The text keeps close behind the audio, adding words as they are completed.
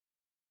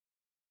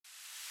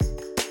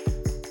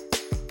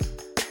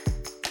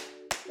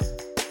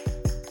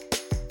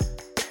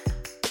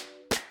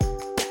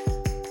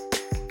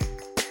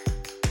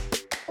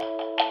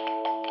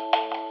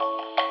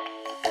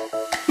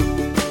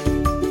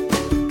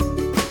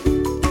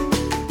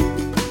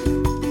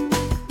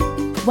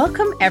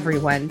Welcome,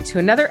 everyone, to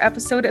another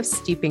episode of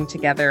Steeping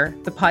Together,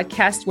 the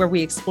podcast where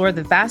we explore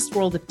the vast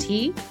world of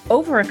tea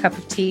over a cup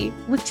of tea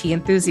with tea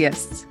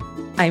enthusiasts.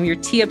 I'm your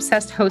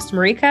tea-obsessed host,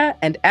 Marika,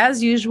 and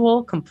as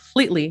usual,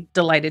 completely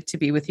delighted to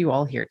be with you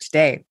all here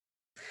today.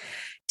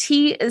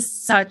 Tea is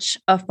such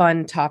a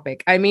fun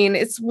topic. I mean,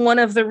 it's one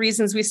of the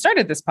reasons we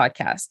started this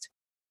podcast.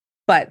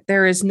 But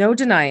there is no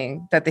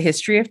denying that the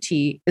history of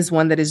tea is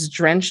one that is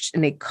drenched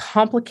in a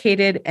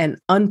complicated and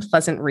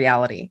unpleasant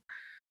reality.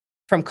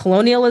 From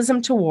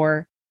colonialism to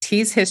war,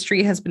 tea's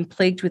history has been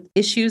plagued with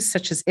issues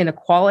such as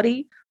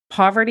inequality,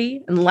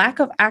 poverty, and lack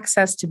of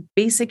access to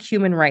basic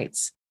human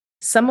rights,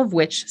 some of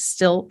which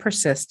still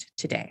persist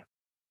today.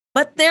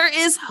 But there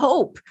is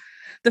hope.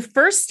 The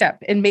first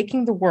step in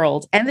making the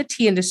world and the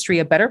tea industry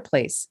a better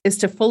place is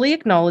to fully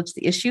acknowledge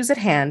the issues at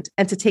hand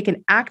and to take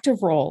an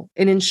active role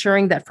in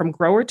ensuring that from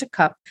grower to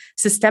cup,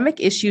 systemic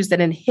issues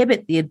that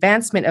inhibit the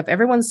advancement of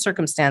everyone's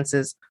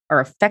circumstances are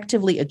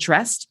effectively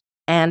addressed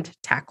and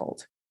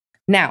tackled.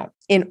 Now,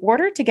 in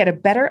order to get a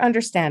better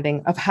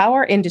understanding of how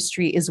our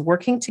industry is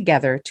working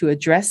together to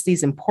address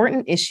these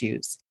important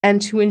issues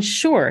and to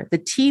ensure the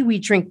tea we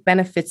drink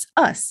benefits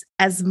us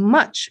as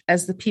much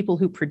as the people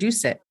who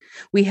produce it,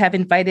 we have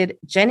invited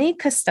Jenny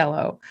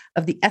Costello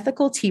of the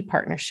Ethical Tea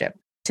Partnership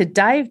to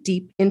dive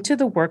deep into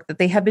the work that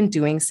they have been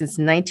doing since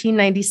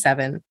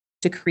 1997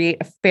 to create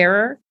a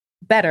fairer,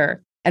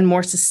 better, and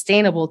more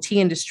sustainable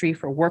tea industry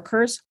for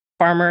workers,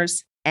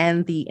 farmers,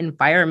 and the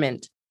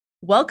environment.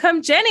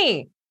 Welcome,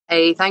 Jenny.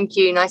 Hey, thank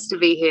you. Nice to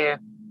be here.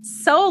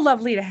 So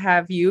lovely to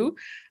have you.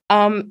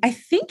 I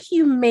think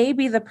you may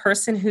be the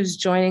person who's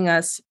joining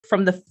us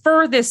from the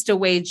furthest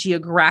away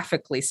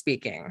geographically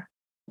speaking.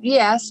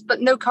 Yes,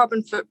 but no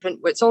carbon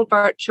footprint. It's all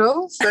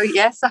virtual. So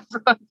yes,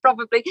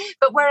 probably.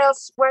 But where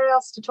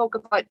else to talk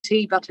about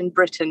tea but in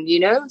Britain, you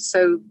know?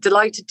 So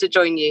delighted to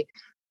join you.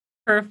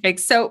 Perfect.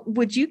 So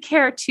would you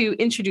care to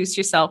introduce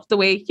yourself the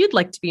way you'd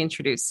like to be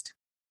introduced?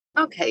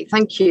 Okay,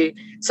 thank you.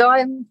 So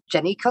I'm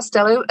Jenny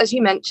Costello. As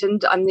you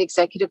mentioned, I'm the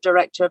Executive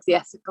Director of the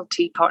Ethical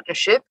Tea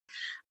Partnership.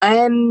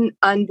 And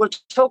we'll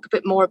talk a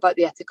bit more about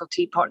the Ethical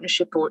Tea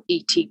Partnership, or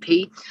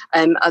ETP,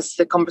 as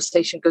the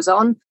conversation goes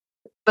on.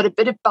 But a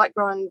bit of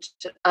background,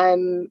 a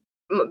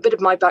bit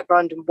of my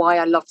background and why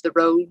I love the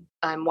role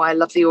and why I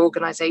love the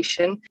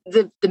organisation.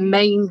 The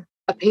main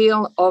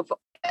appeal of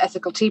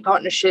Ethical Tea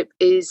Partnership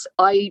is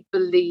I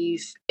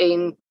believe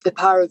in the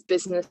power of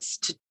business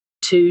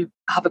to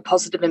have a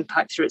positive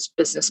impact through its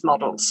business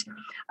models.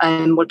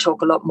 And we'll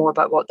talk a lot more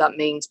about what that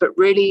means. But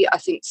really, I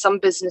think some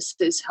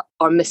businesses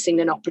are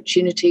missing an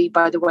opportunity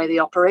by the way they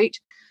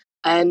operate.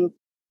 And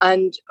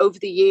over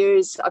the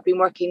years, I've been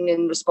working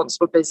in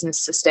responsible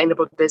business,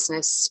 sustainable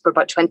business for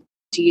about 20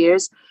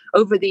 years.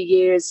 Over the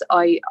years,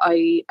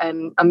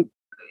 I'm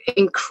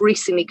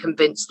increasingly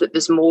convinced that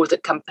there's more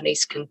that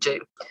companies can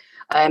do.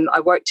 I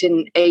worked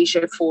in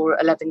Asia for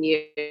 11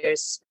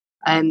 years.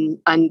 And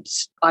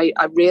I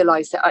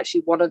realised that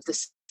actually one of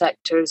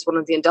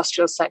the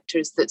industrial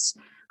sectors that's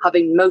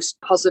having most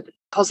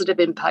positive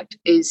impact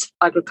is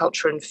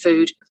agriculture and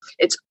food.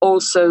 It's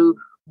also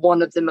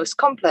one of the most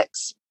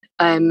complex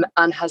and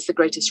has the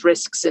greatest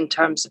risks in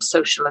terms of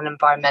social and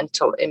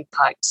environmental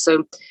impact.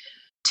 So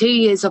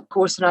tea is, of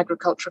course, an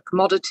agricultural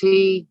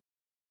commodity.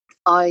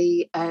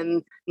 I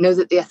know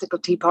that the Ethical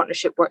Tea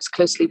Partnership works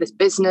closely with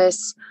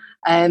business.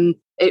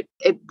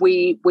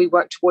 We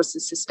work towards the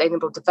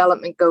Sustainable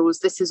Development Goals.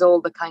 This is all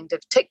the kind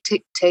of tick,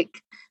 tick,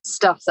 tick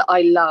stuff that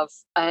I love.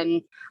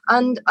 And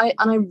I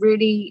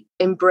really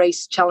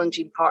embrace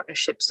challenging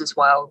partnerships as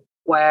well,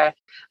 where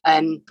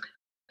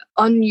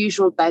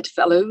unusual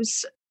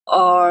bedfellows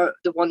are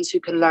the ones who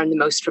can learn the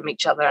most from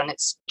each other. And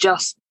it's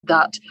just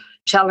that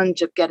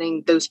challenge of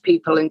getting those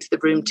people into the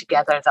room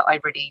together that I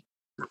really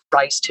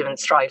rise to and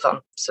thrive on.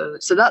 So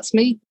that's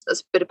me.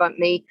 That's a bit about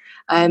me.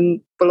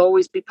 We'll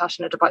always be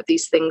passionate about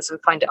these things and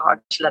find it hard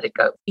to let it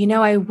go. You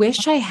know, I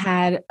wish I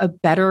had a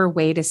better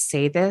way to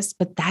say this,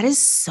 but that is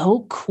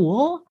so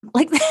cool.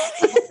 Like that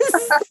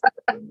is...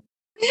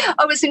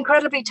 Oh, it's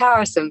incredibly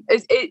tiresome.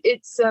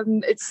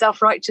 It's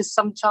self-righteous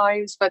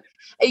sometimes, but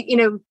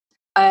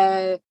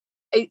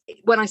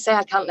when I say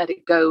I can't let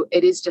it go,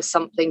 it is just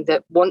something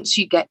that once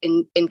you get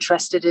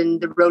interested in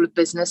the role of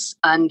business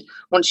and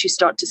once you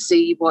start to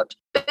see what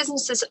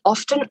businesses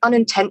often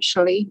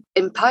unintentionally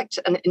impact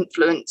and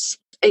influence,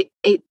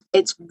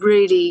 it's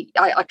really,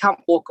 I can't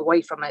walk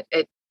away from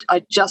it.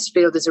 I just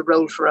feel there's a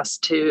role for us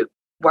to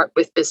work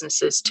with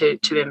businesses to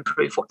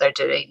improve what they're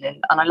doing.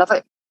 And I love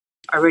it.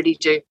 I really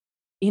do.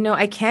 You know,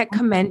 I can't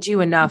commend you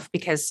enough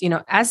because, you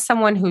know, as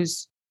someone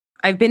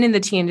I've been in the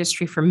tea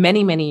industry for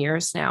many, many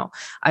years now.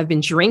 I've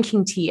been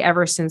drinking tea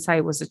ever since I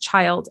was a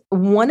child.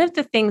 One of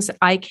the things that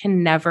I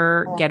can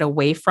never get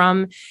away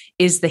from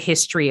is the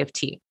history of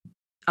tea.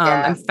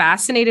 I'm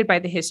fascinated by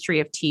the history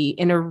of tea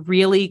in a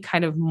really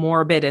kind of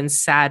morbid and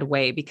sad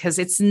way because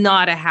it's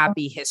not a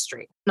happy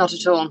history. Not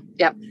at all.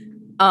 Yeah.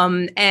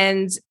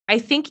 And I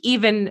think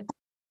even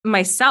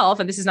myself,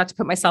 and this is not to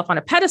put myself on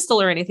a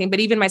pedestal or anything, but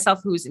even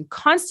myself, who's in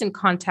constant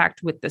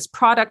contact with this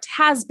product,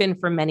 has been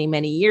for many,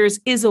 many years,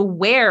 is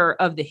aware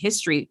of the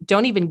history.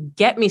 Don't even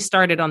get me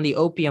started on the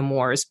opium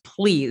wars,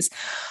 please.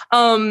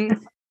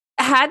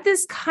 Had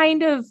this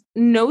kind of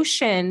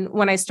notion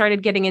when I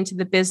started getting into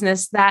the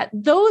business that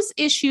those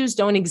issues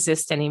don't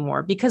exist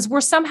anymore because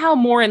we're somehow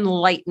more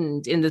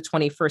enlightened in the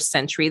 21st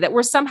century, that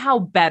we're somehow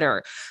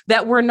better,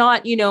 that we're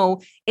not,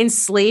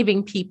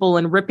 enslaving people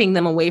and ripping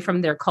them away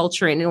from their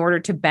culture in order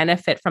to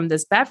benefit from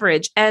this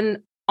beverage. And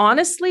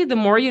honestly, the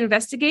more you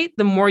investigate,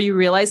 the more you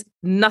realize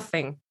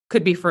nothing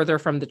could be further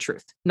from the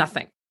truth.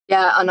 Nothing.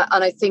 Yeah. And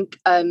I think,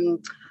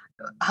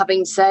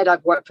 having said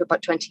I've worked for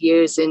about 20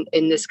 years in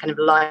this kind of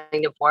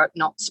line of work,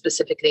 not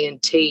specifically in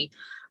tea,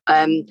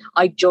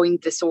 I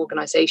joined this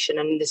organization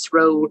and this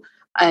role,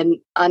 and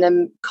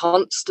I'm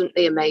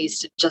constantly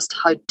amazed at just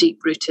how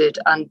deep-rooted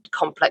and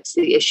complex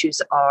the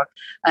issues are.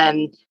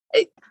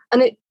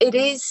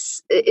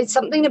 It's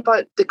something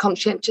about the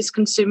conscientious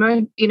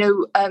consumer.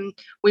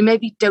 We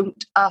maybe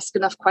don't ask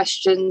enough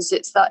questions.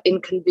 It's that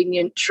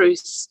inconvenient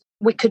truth.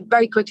 We could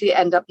very quickly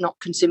end up not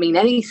consuming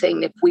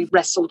anything if we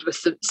wrestled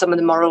with some of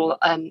the moral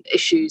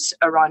issues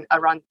around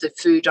the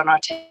food on our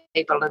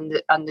table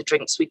and the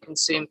drinks we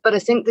consume. But I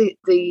think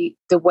the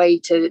way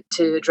to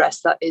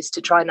address that is to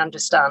try and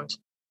understand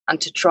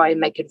and to try and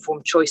make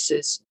informed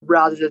choices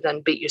rather than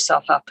beat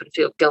yourself up and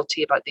feel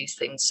guilty about these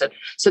things.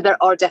 So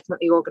there are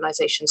definitely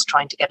organizations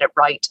trying to get it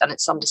right, and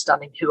it's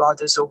understanding who are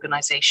those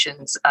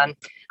organizations and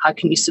how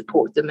can you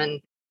support them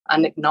and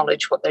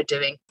acknowledge what they're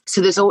doing.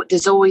 So there's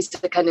always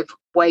the kind of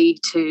way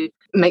to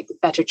make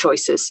better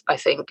choices, I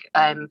think.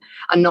 I'm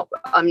not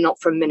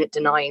for a minute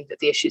denying that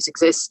the issues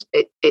exist.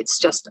 It's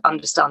just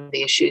understand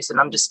the issues and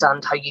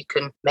understand how you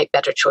can make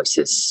better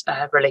choices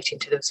relating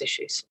to those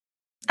issues.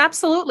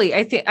 Absolutely.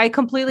 I think I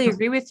completely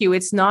agree with you.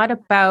 It's not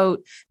about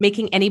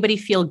making anybody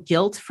feel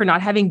guilt for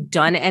not having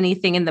done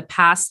anything in the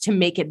past to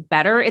make it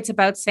better. It's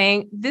about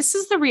saying, this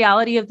is the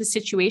reality of the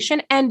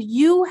situation and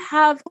you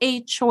have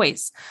a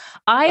choice.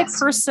 I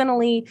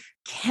personally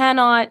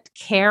cannot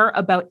care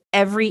about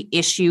every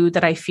issue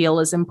that I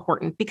feel is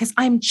important because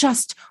I'm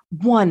just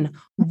one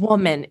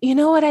woman. You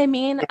know what I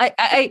mean?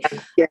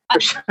 Yeah, for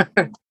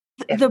sure.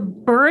 The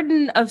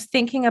burden of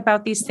thinking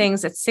about these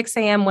things at 6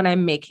 a.m. when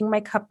I'm making my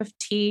cup of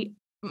tea,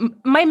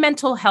 my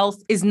mental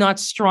health is not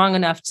strong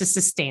enough to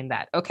sustain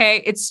that.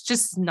 Okay. It's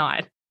just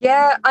not.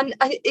 Yeah. And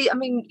I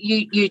mean,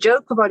 you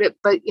joke about it,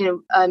 but,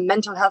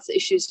 mental health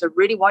issues are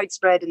really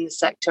widespread in the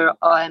sector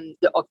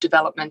of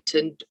development,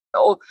 and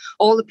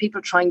all the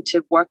people trying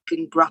to work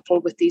and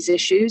grapple with these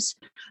issues.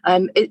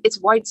 It's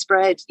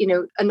widespread.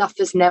 Enough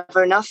is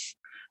never enough.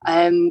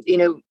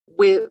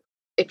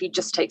 If you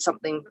just take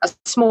a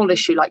small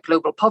issue like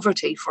global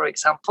poverty, for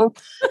example,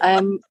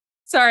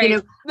 sorry,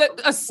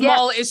 a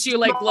small issue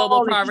like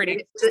global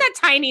poverty. Just that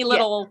tiny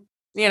little,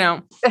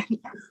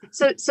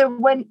 So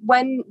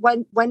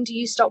when do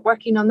you stop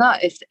working on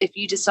that? If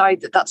you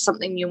decide that that's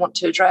something you want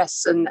to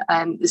address, and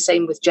the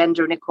same with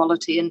gender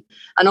inequality and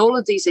all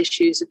of these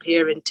issues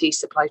appear in tea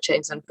supply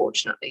chains,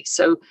 unfortunately.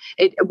 So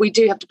we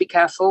do have to be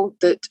careful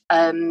that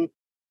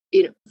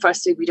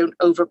firstly, we don't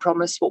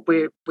overpromise what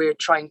we're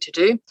trying to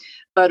do,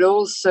 but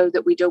also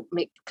that we don't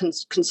make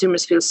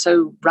consumers feel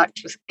so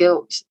racked with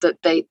guilt that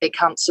they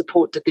can't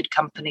support the good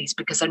companies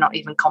because they're not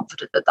even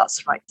confident that that's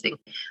the right thing.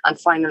 And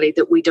finally,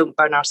 that we don't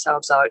burn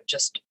ourselves out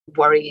just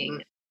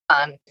worrying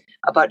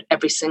about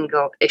every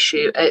single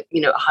issue.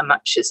 How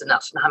much is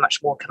enough and how much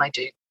more can I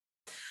do?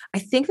 I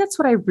think that's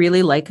what I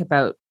really like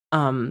about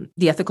the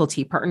Ethical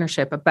Tea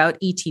Partnership, about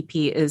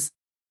ETP is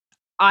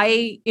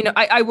I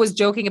was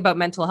joking about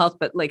mental health,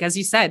 but like, as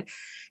you said,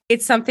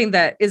 it's something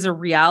that is a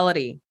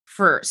reality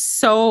for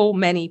so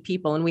many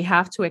people and we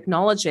have to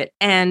acknowledge it.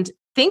 And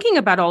thinking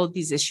about all of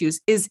these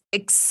issues is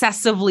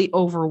excessively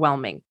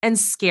overwhelming and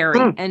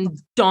scary and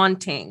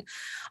daunting.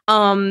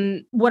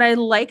 What I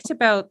liked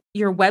about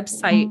your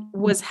website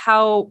was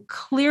how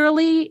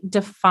clearly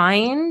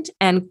defined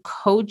and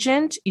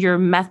cogent your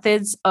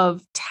methods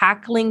of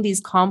tackling these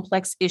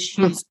complex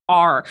issues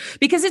are,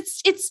 because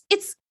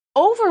it's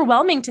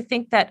overwhelming to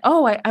think that,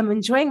 I'm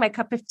enjoying my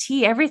cup of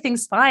tea,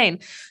 everything's fine.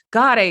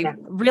 God, I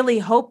really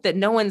hope that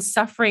no one's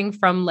suffering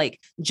from like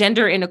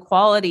gender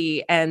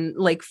inequality and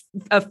like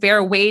a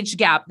fair wage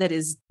gap that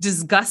is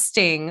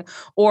disgusting,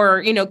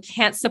 or,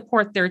 can't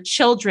support their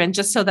children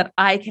just so that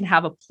I can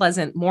have a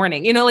pleasant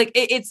morning.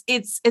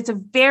 It's a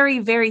very,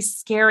 very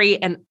scary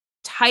and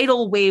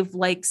tidal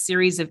wave-like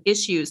series of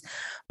issues.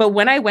 But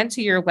when I went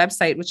to your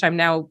website, which I'm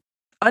now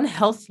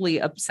unhealthily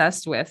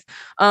obsessed with,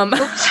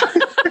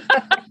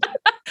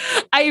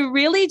 I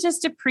really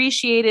just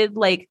appreciated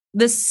like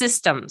the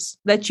systems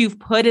that you've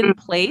put in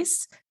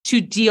place to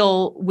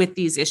deal with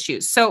these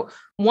issues. So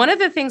one of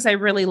the things I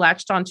really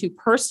latched onto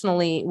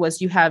personally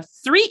was you have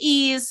 3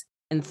 E's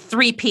and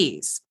 3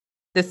 P's.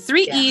 The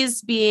 3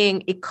 E's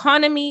being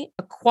economy,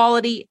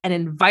 equality, and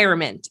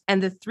environment,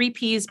 and the 3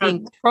 P's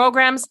being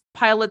programs,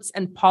 pilots,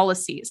 and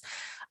policies.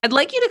 I'd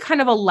like you to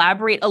kind of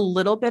elaborate a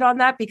little bit on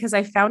that because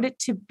I found it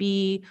to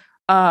be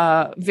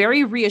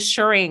very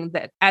reassuring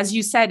that, as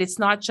you said, it's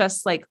not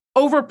just like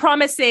over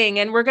promising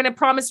and we're going to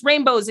promise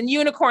rainbows and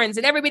unicorns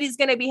and everybody's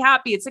going to be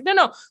happy. It's like,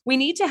 no, we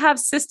need to have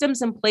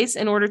systems in place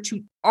in order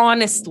to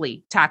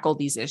honestly tackle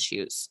these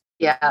issues.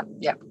 Yeah.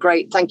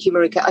 Great. Thank you,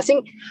 Marika. I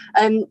think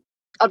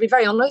I'll be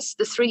very honest,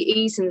 the 3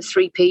 E's and the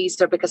 3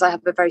 P's are because I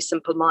have a very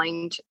simple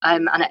mind,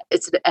 and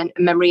it's a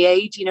memory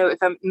aid. If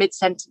I'm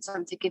mid-sentence,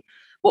 I'm thinking,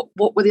 what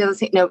were the other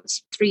things? No,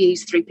 it's 3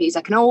 E's, 3 P's.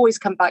 I can always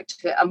come back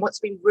to it. And what's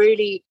been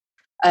really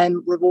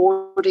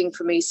rewarding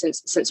for me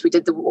since we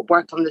did the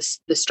work on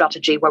the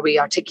strategy where we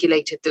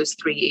articulated those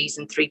 3 E's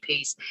and 3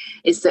 P's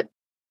is that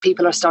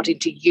people are starting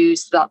to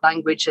use that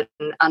language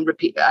and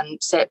repeat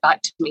and say it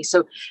back to me.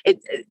 So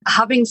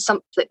having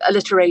something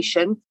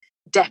alliteration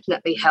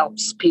definitely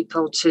helps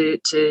people to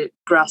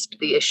grasp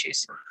the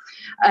issues.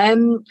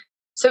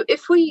 So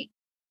if we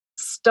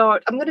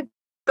start, I'm going to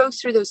go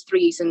through those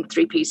 3 E's and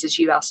 3 P's as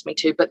you asked me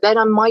to, but then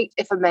I might,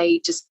 if I may,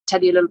 just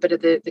tell you a little bit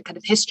of the kind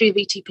of history of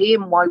ETP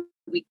and why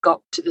we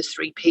got to the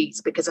 3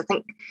 P's, because I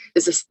think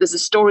there's a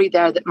story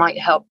there that might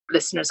help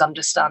listeners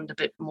understand a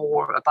bit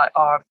more about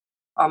our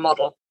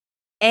model.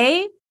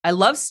 A, I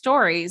love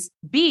stories.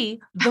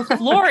 B, the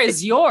floor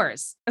is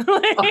yours. All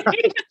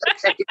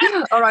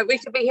right. We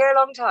could be here a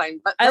long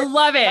time. But I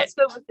love it.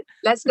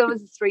 Let's go with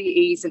the 3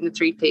 E's and the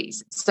 3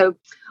 P's. So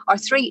our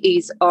 3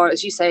 E's are,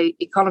 as you say,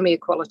 economy,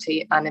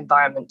 equality, and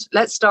environment.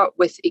 Let's start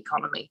with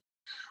economy.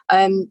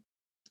 And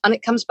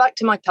it comes back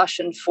to my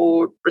passion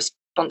for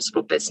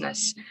responsible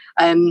business.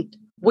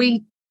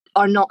 We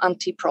are not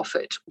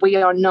anti-profit. We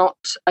are not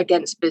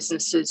against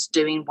businesses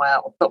doing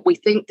well, but we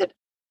think that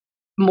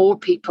more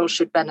people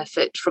should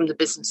benefit from the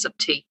business of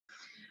tea.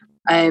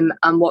 And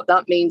what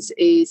that means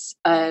is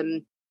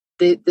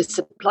the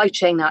supply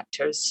chain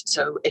actors.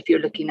 So if you're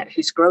looking at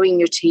who's growing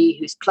your tea,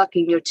 who's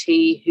plucking your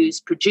tea,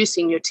 who's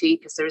producing your tea,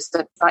 because there is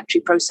a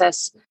factory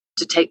process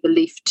to take the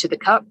leaf to the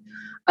cup,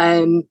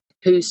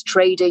 who's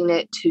trading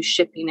it, who's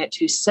shipping it,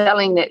 who's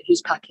selling it,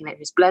 who's packing it,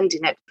 who's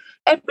blending it,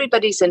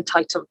 everybody's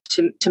entitled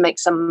to make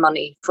some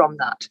money from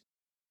that.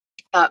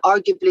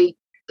 Arguably,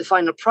 the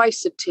final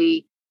price of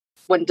tea,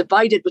 when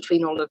divided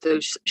between all of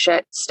those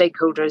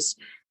stakeholders,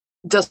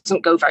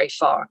 doesn't go very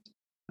far.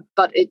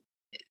 But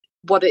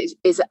what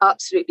is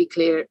absolutely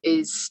clear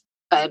is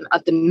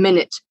at the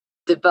minute,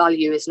 the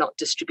value is not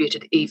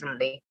distributed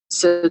evenly.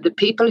 So the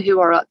people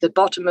who are at the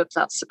bottom of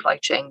that supply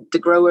chain, the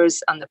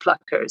growers and the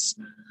pluckers,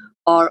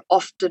 are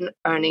often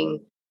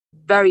earning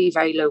very,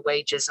 very low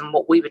wages and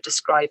what we would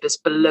describe as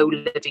below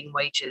living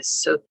wages.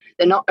 So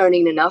they're not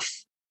earning enough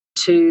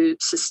to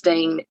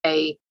sustain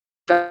a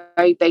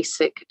very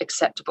basic,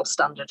 acceptable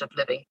standard of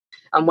living.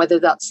 And whether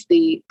that's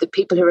the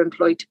people who are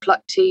employed to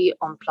pluck tea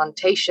on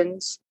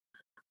plantations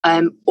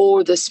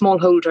or the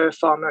smallholder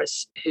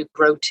farmers who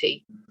grow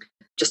tea.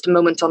 Just a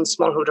moment on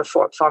smallholder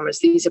farmers.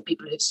 These are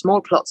people who have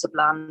small plots of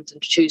land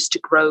and choose to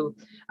grow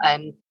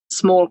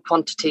small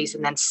quantities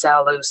and then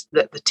sell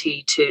the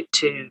tea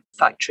to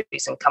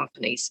factories and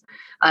companies.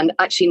 And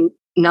actually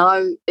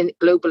now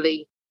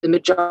globally, the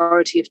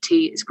majority of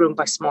tea is grown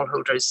by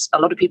smallholders. A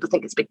lot of people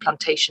think it's big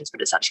plantations, but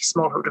it's actually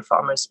smallholder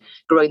farmers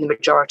growing the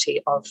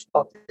majority of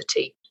the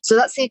tea. So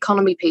that's the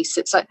economy piece.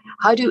 It's like,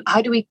 how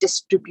do we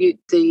distribute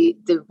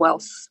the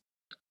wealth?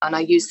 And I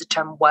use the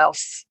term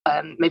wealth,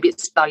 maybe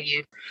it's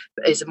value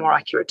is a more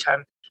accurate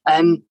term.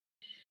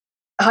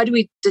 How do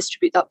we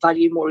distribute that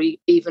value more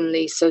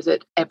evenly so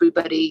that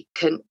everybody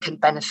can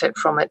benefit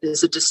from it?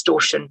 There's a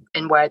distortion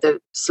in where the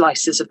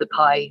slices of the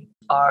pie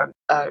are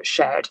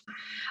shared.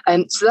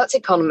 So that's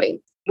economy.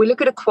 We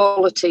look at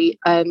equality.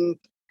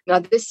 Now,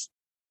 this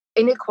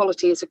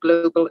inequality is a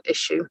global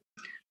issue,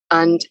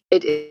 and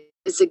it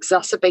is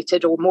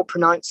exacerbated or more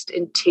pronounced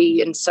in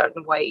tea in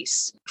certain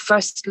ways.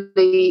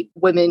 Firstly,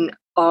 women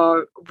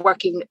are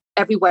working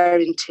everywhere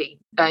in tea.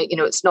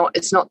 It's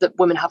not that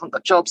women haven't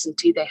got jobs in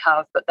tea, they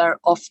have, but they're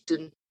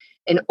often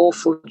in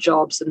awful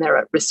jobs and they're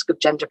at risk of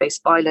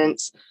gender-based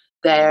violence.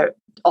 They're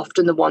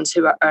often the ones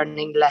who are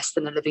earning less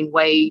than a living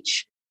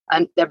wage,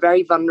 and they're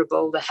very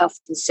vulnerable. The health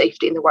and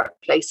safety in the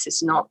workplace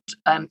is not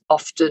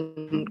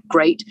often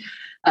great.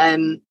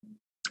 And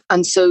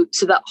so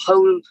that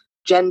whole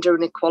gender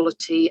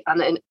inequality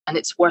and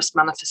its worst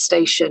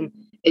manifestation,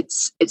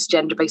 it's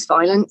gender-based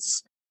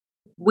violence.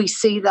 We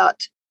see that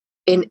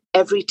in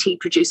every tea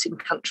producing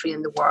country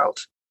in the world.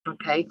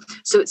 Okay,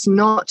 so it's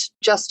not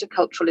just a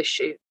cultural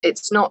issue.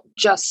 It's not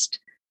just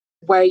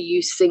where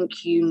you think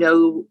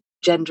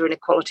gender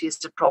inequality is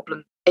a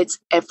problem. It's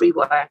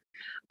everywhere.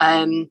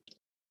 And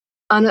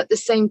at the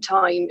same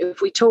time,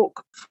 if we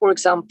talk, for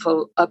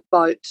example,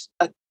 about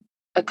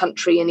a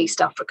country in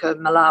East Africa,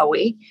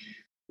 Malawi,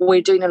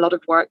 we're doing a lot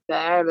of work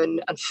there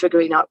and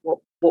figuring out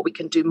what we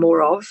can do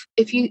more of.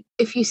 If you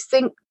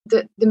think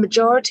that the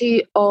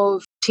majority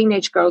of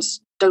teenage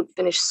girls don't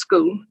finish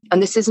school,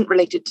 and this isn't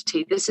related to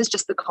tea, this is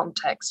just the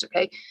context,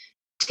 okay?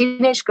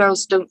 Teenage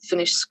girls don't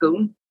finish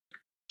school.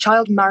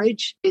 Child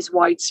marriage is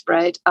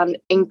widespread and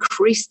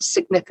increased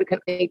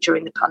significantly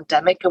during the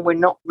pandemic, and we're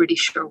not really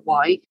sure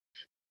why.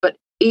 But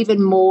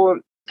even more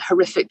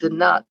horrific than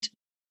that,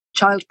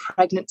 child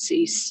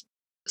pregnancies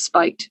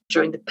spiked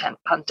during the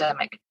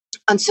pandemic.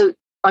 And so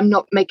I'm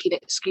not making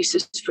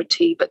excuses for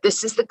tea, but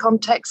this is the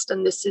context,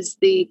 and this is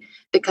the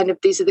kind of,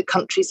 these are the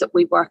countries that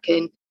we work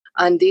in,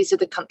 and these are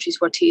the countries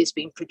where tea is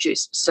being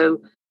produced.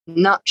 So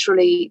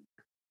naturally,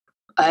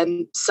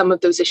 some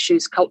of those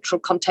issues, cultural,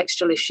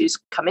 contextual issues,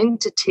 come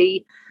into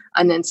tea,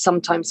 and then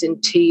sometimes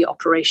in tea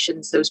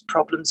operations, those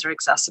problems are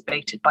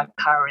exacerbated by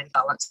power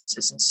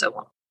imbalances and so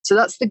on. So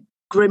that's the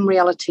grim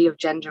reality of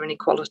gender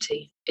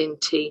inequality in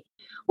tea.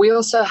 We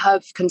also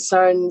have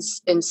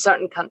concerns in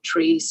certain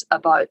countries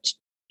about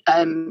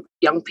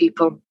young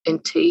people in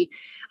tea,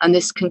 and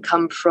this can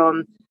come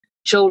from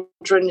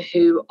children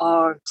who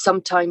are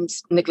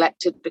sometimes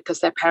neglected because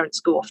their parents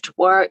go off to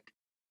work,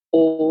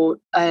 or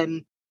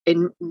in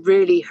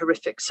really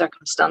horrific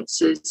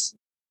circumstances,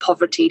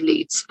 poverty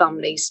leads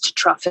families to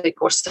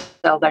traffic or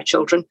sell their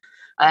children.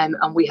 And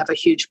we have a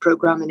huge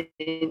program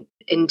in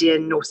India,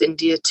 in North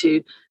India,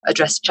 to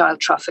address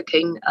child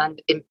trafficking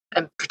and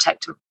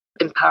protect and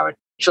empower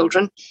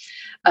children,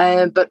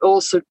 but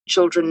also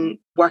children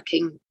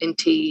working in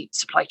tea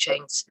supply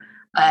chains.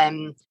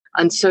 And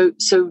so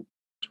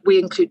we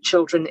include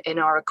children in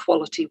our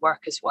equality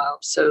work as well.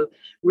 So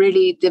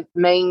really the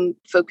main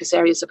focus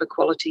areas of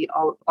equality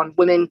are on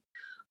women,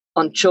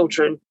 on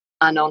children,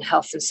 and on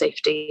health and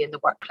safety in the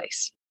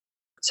workplace.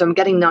 So I'm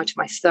getting now to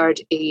my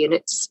third E, and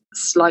it's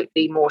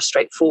slightly more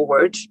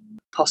straightforward,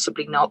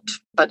 possibly not,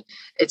 but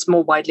it's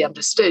more widely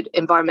understood: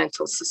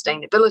 environmental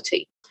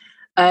sustainability.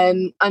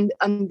 And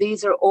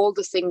these are all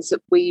the things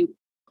that we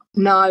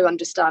now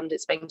understand.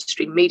 It's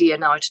mainstream media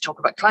now to talk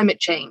about climate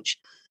change.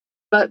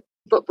 But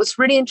what's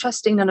really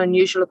interesting and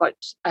unusual about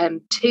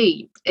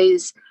tea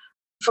is,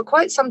 for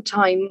quite some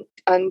time,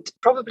 and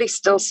probably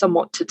still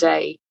somewhat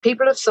today,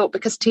 people have thought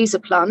because tea's a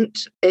plant,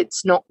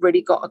 it's not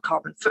really got a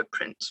carbon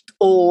footprint,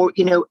 or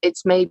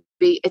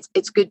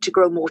it's good to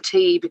grow more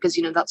tea because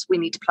we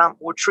need to plant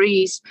more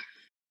trees.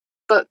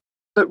 But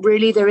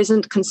really, there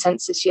isn't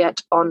consensus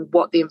yet on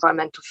what the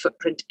environmental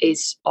footprint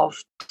is of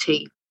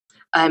tea,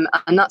 and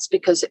that's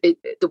because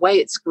the way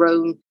it's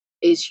grown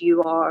is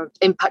you are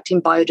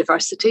impacting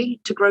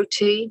biodiversity to grow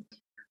tea.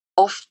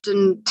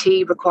 Often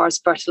tea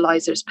requires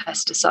fertilizers,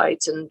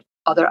 pesticides, and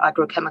other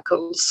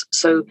agrochemicals.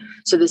 So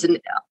there's an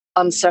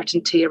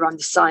uncertainty around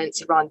the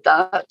science around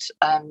that.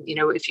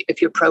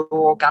 If you're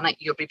pro-organic,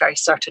 you'll be very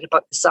certain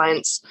about the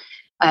science.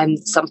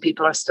 Some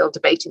people are still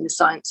debating the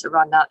science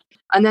around that.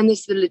 And then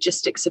there's the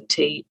logistics of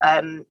tea.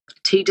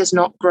 Tea does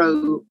not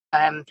grow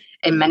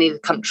in many of the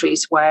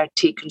countries where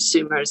tea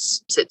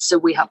consumers sit, so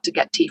we have to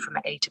get tea from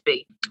A to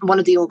B. One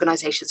of the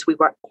organisations we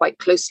work quite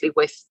closely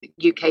with,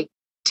 UK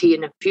Tea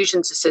and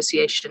Infusions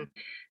Association,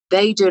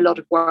 they do a lot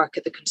of work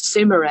at the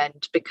consumer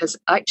end, because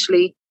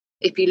actually,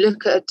 if you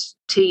look at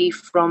tea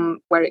from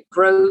where it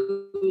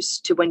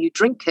grows to when you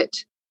drink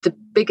it, the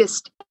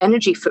biggest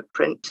energy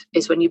footprint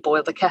is when you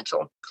boil the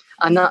kettle.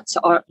 And that's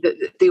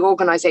the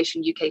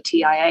organisation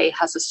UKTIA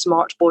has a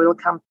smart boil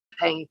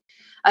campaign.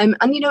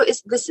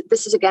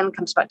 This is again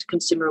comes back to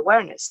consumer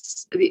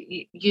awareness.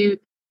 You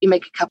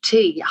make a cup of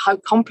tea, how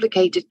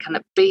complicated can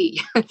it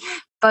be?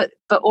 but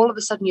all of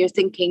a sudden you're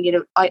thinking,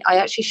 I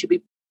actually should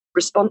be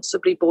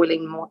responsibly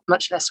boiling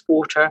much less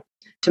water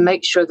to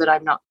make sure that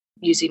I'm not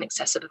using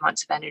excessive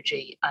amounts of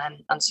energy,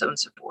 and so on and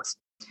so forth.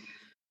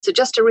 So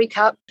just to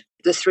recap,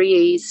 the 3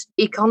 E's: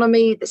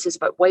 economy, this is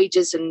about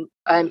wages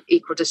and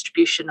equal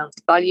distribution of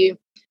value.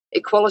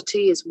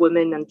 Equality is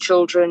women and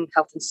children,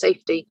 health and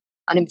safety.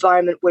 And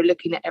environment, we're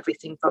looking at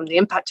everything from the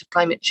impact of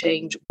climate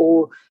change,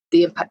 or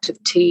the impact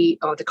of tea,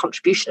 or the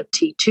contribution of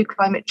tea to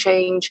climate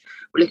change.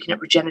 We're looking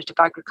at regenerative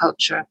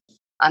agriculture.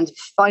 And the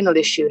final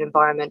issue in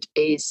environment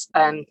is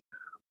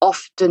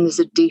often there's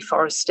a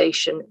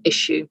deforestation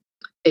issue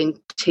in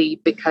tea,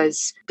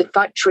 because the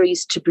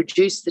factories to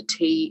produce the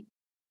tea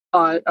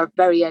are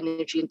very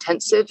energy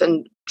intensive,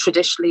 and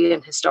traditionally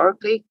and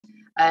historically,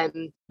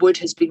 wood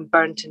has been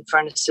burnt in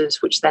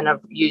furnaces, which then are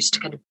used to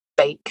kind of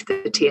bake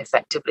the tea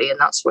effectively, and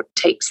that's what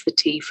takes the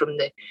tea from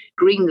the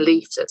green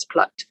leaf that's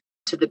plucked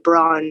to the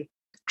brown,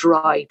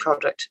 dry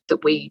product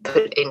that we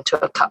put into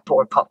a cup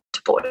or a pot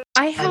to boil.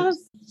 I have,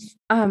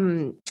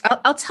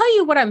 I'll tell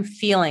you what I'm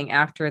feeling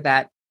after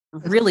that.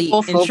 Really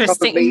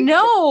interesting. Probably.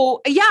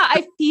 No, yeah,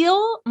 I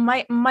feel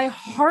my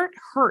heart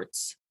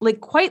hurts. Like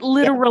quite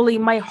literally,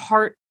 my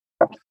heart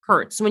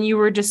hurts when you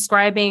were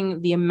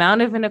describing the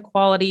amount of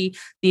inequality,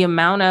 the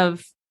amount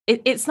of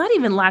it's not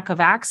even lack of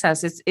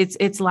access.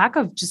 It's lack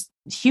of just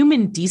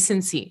human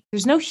decency.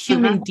 There's no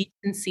human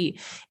decency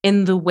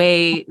in the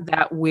way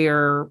that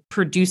we're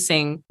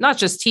producing not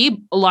just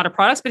tea, a lot of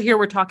products, but here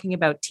we're talking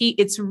about tea.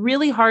 It's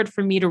really hard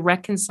for me to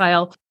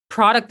reconcile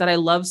product that I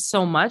love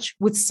so much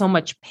with so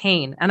much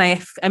pain. And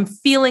I'm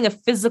feeling a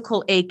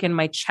physical ache in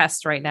my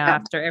chest right now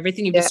after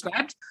everything you've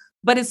described.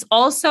 But it's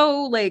also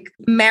like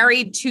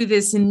married to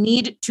this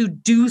need to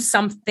do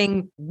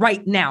something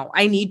right now.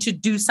 I need to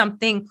do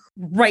something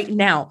right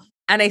now.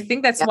 And I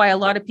think that's why a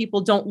lot of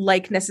people don't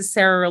like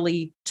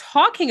necessarily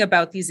talking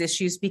about these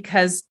issues,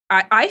 because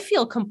I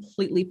feel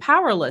completely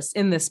powerless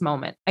in this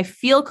moment. I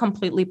feel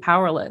completely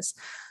powerless.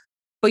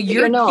 But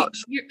you're not.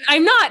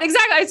 I'm not.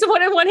 Exactly. That's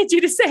what I wanted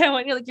you to say.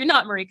 You're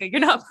not, Marika.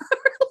 You're not.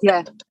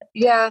 Yeah.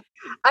 Yeah.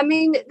 I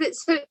mean,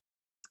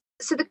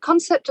 so the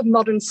concept of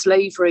modern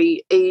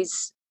slavery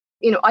is,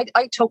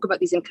 I talk about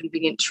these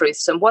inconvenient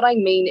truths. And what I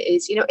mean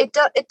is, it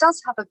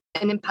does have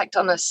an impact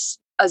on us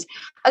as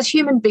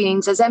human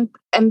beings, as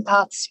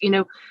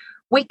empaths.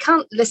 We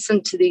can't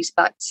listen to these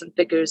facts and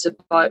figures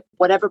about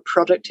whatever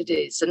product it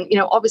is. And,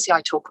 obviously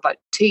I talk about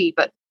tea,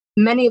 but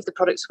many of the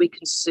products we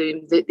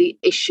consume, the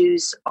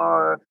issues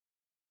are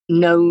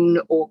known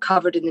or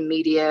covered in the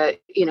media.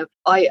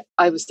 I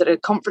was at a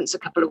conference a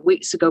couple of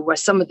weeks ago where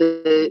some of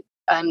the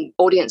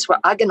audience were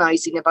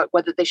agonizing about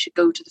whether they should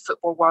go to the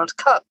Football World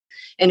Cup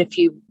in a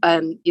few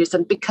years.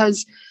 And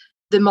because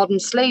the modern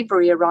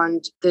slavery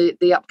around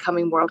the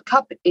upcoming World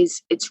Cup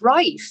it's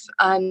rife.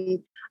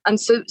 And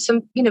so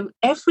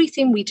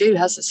everything we do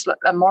has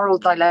a moral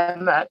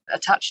dilemma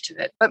attached to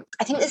it. But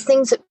I think there's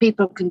things that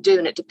people can do,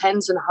 and it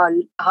depends on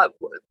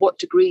what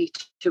degree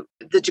to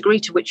the degree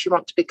to which you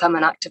want to become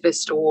an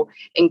activist or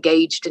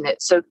engaged in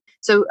it.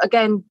 So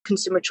again,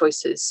 consumer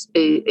choices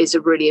is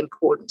a really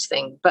important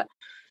thing. But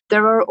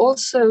there are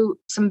also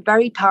some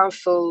very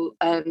powerful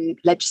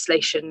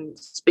legislation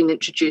that's been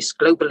introduced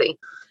globally.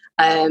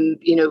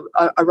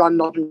 Around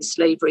modern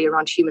slavery,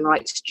 around human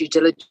rights, due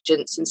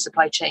diligence in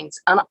supply chains.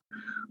 And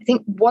I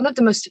think one of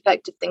the most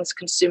effective things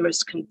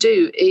consumers can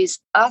do is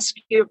ask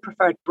your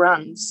preferred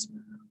brands,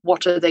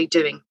 what are they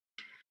doing?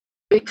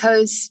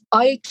 Because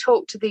I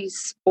talk to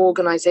these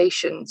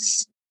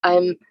organizations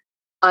and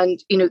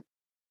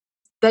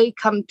they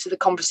come to the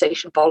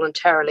conversation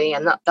voluntarily,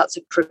 and that's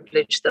a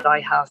privilege that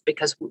I have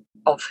because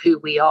of who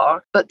we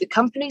are. But the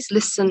companies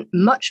listen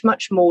much,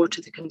 much more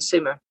to the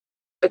consumer,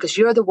 because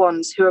you're the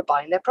ones who are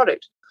buying their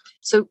product.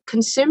 So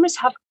consumers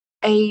have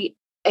a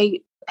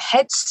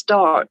head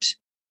start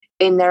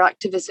in their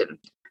activism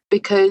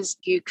because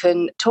you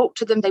can talk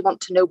to them. They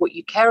want to know what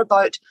you care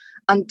about.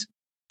 And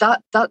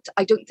that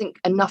I don't think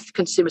enough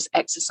consumers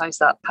exercise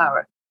that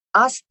power.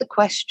 Ask the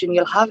question,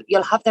 you'll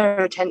have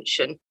their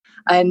attention.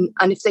 And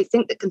if they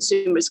think that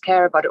consumers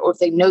care about it, or if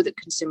they know that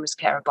consumers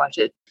care about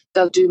it,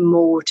 they'll do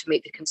more to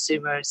meet the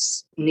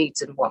consumer's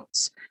needs and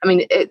wants. I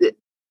mean,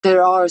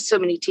 there are so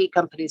many tea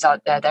companies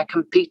out there, they're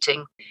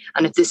competing.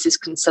 And if this is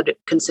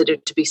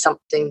considered to be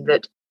something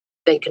that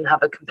they can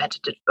have a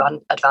competitive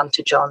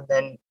advantage on,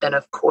 then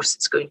of course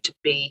it's going to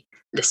be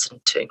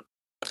listened to.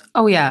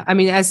 Oh, yeah. I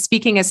mean,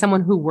 speaking as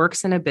someone who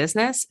works in a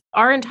business,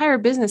 our entire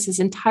business is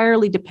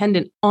entirely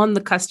dependent on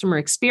the customer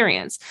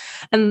experience.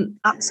 And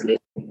absolutely,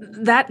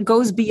 that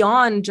goes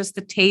beyond just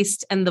the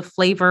taste and the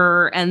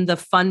flavor and the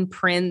fun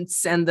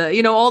prints and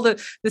all the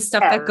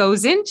stuff that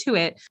goes into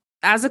it.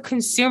 As a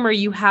consumer,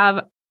 you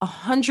have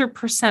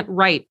 100%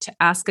 right to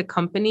ask a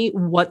company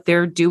what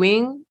they're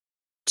doing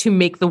to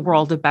make the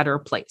world a better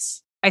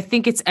place. I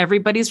think it's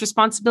everybody's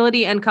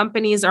responsibility, and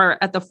companies are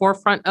at the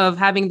forefront of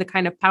having the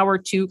kind of power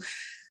to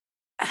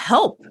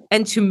help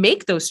and to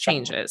make those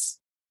changes.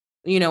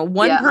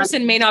 One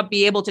person may not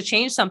be able to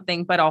change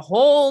something, but a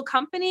whole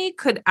company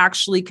could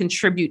actually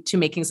contribute to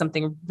making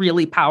something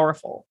really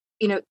powerful.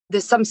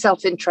 There's some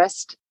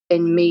self-interest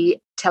in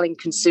me telling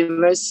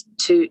consumers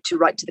to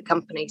write to the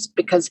companies,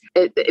 because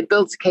it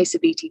builds a case of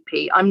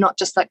ETP. I'm not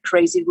just that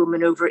crazy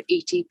woman over at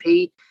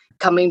ETP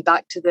coming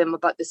back to them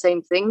about the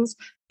same things,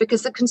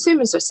 because the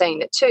consumers are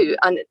saying it too.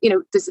 And,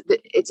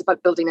 it's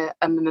about building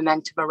a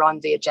momentum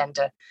around the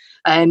agenda.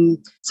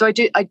 So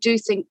I do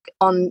think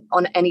on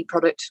any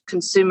product,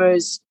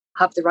 consumers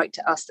have the right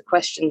to ask the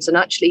questions. And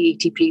actually,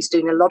 ETP is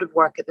doing a lot of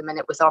work at the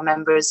minute with our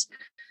members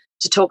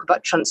to talk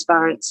about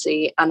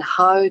transparency and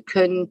how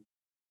can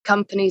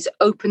companies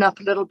open up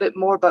a little bit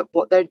more about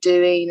what they're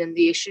doing and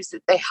the issues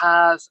that they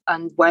have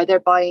and where they're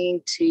buying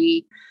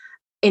tea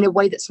in a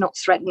way that's not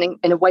threatening,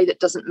 in a way that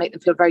doesn't make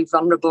them feel very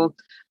vulnerable,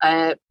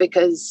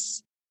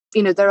 because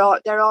there are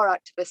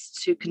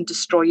activists who can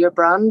destroy your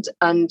brand,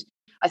 and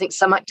I think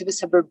some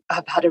activists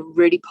have had a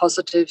really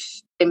positive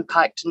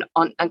impact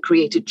and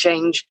created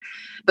change,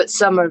 but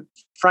some are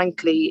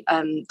frankly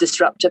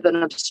disruptive and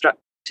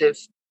obstructive,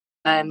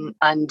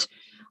 and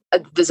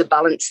there's a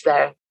balance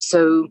there.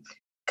 So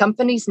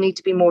companies need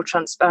to be more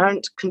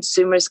transparent.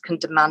 Consumers can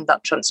demand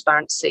that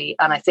transparency.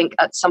 And I think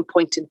at some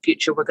point in the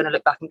future, we're going to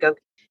look back and go,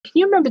 can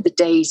you remember the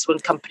days when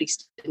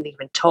companies didn't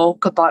even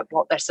talk about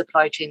what their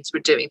supply chains were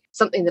doing?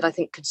 Something that I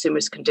think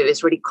consumers can do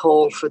is really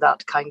call for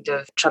that kind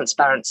of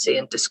transparency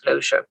and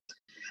disclosure.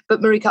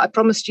 But Marika, I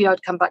promised you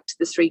I'd come back to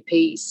the 3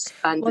 Ps.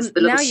 And there's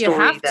the little now story you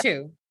have there.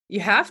 to. You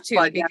have to,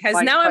 Well, because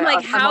yeah, now I'm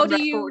like, how do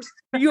record.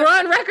 You're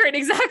on record.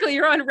 Exactly.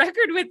 You're on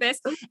record with this.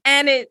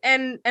 And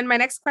my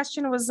next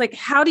question was like,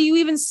 how do you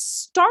even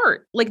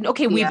start? Like,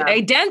 okay, we've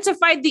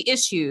identified the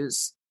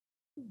issues.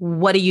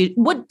 What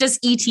does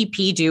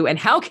ETP do, and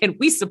how can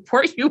we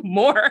support you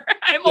more?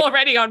 I'm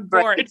already on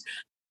board. Right.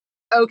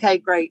 Okay,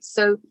 great.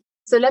 So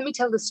let me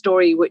tell the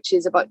story, which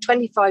is about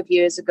 25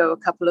 years ago, a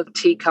couple of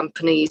tea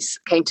companies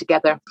came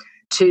together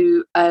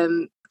to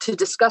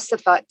discuss the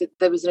fact that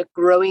there was a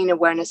growing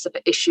awareness of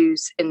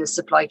issues in the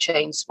supply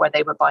chains where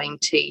they were buying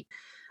tea.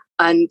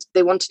 And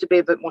they wanted to be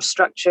a bit more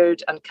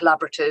structured and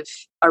collaborative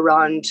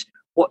around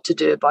what to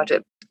do about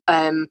it.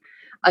 And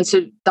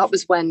so that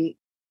was when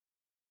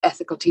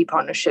Ethical Tea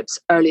Partnership's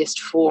earliest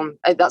form,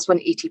 that's when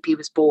ETP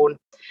was born.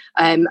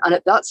 And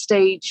at that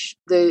stage,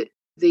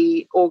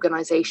 the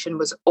organisation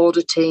was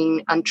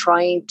auditing and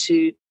trying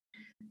to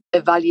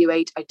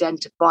evaluate,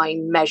 identify,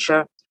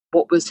 measure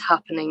what was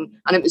happening.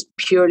 And it was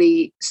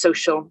purely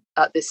social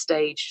at this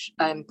stage.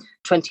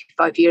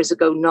 25 years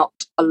ago, not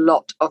a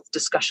lot of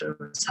discussion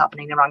was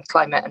happening around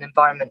climate and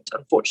environment,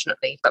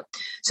 unfortunately.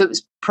 So it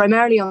was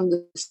primarily on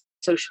the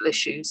social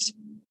issues.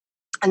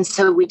 And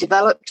so we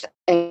developed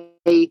an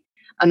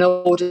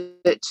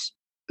audit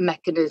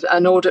mechanism,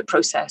 an audit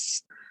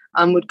process,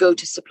 and would go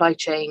to supply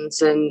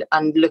chains and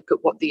look at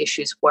what the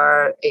issues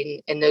were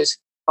in those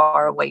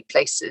faraway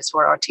places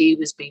where our tea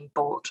was being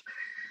bought.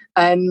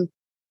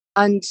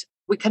 And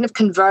we kind of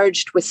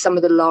converged with some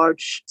of the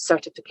large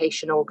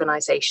certification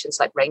organizations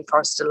like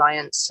Rainforest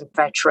Alliance and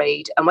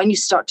Fairtrade. And when you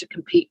start to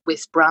compete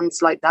with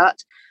brands like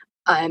that,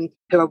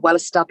 who are well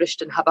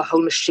established and have a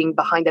whole machine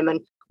behind them,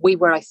 and we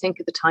were, I think,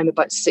 at the time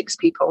about 6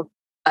 people,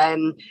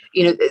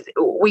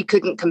 we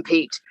couldn't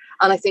compete.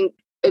 And I think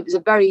it was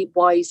a very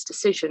wise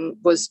decision,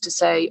 was to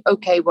say,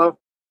 okay, well,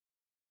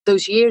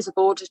 those years of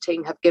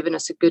auditing have given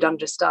us a good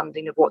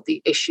understanding of what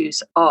the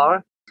issues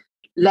are.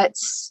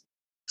 Let's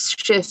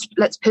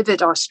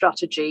pivot our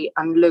strategy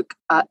and look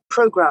at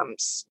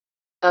programs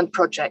and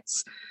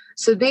projects.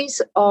 So these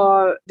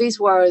were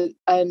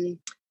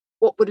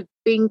what would have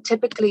been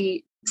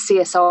typically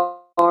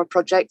CSR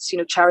projects,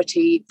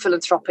 charity,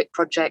 philanthropic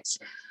projects,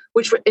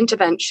 which were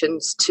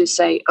interventions to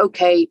say,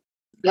 okay,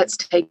 let's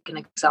take an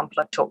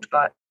example I've talked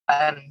about,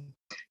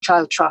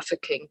 child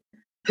trafficking.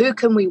 Who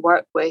can we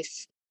work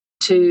with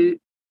to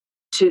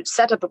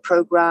set up a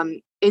program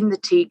in the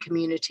tea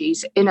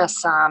communities in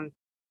Assam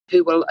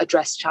who will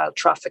address child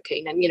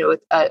trafficking? And,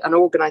 an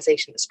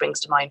organization that springs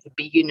to mind would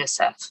be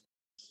UNICEF.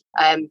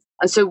 And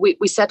so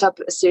we set up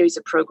a series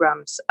of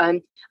programs,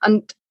 and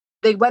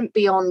they went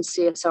beyond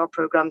CSR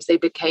programs. They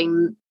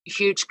became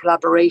huge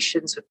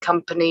collaborations with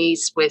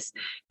companies, with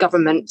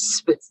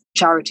governments, with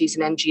charities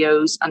and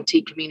NGOs and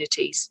tea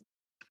communities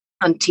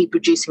and tea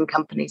producing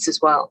companies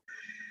as well.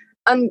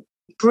 And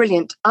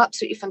brilliant,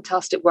 absolutely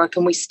fantastic work.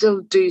 And we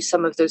still do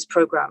some of those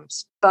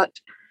programs.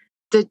 But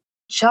the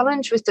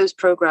challenge with those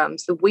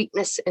programs, the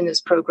weakness in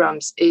those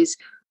programs, is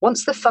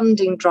once the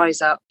funding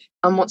dries up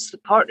and once the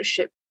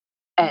partnership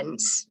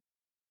ends,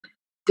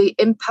 the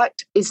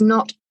impact is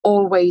not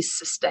always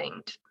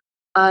sustained.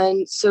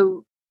 And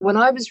so when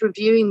I was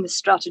reviewing the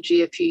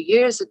strategy a few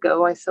years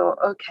ago, I thought,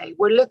 okay,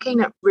 we're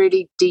looking at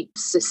really deep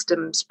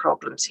systems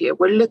problems here.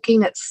 We're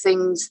looking at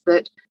things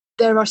that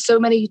there are so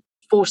many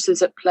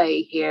forces at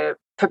play here,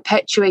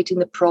 perpetuating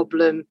the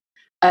problem,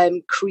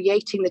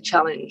 creating the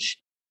challenge.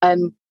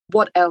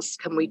 What else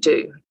can we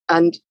do?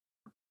 And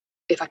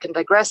if I can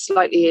digress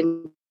slightly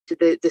into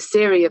the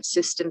theory of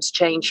systems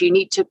change, you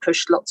need to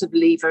push lots of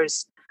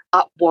levers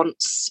at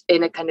once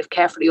in a kind of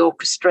carefully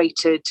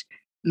orchestrated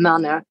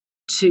manner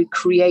to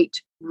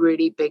create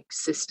really big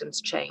systems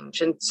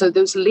change. And so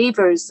those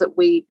levers that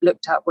we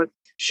looked at were,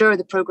 sure,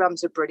 the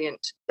programs are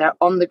brilliant. They're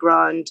on the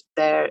ground.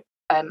 They're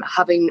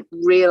having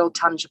real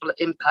tangible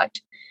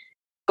impact.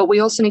 But we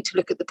also need to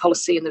look at the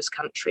policy in those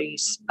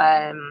countries.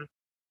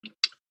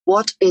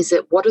 What is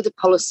it? What are the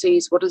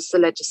policies? What is the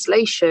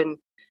legislation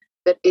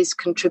that is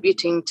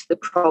contributing to the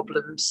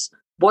problems?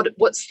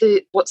 What's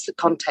the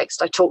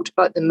context? I talked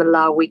about the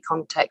Malawi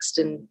context,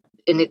 and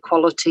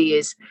inequality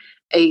is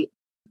a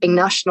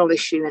national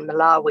issue in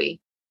Malawi.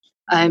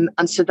 And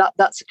so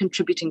that's a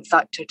contributing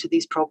factor to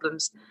these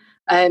problems.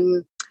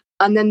 And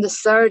then the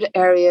third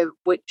area,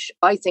 which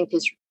I think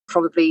is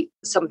probably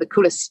some of the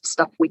coolest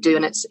stuff we do,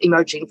 and it's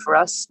emerging for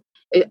us,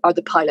 are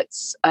the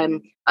pilots.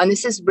 And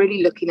this is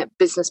really looking at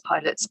business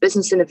pilots,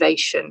 business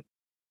innovation.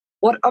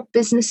 What are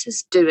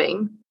businesses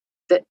doing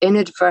that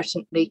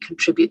inadvertently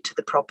contribute to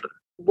the problem?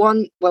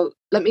 One, well,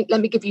 let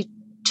me give you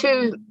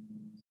 2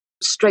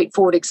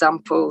 straightforward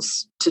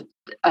examples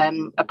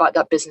about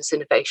that business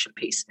innovation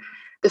piece.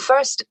 The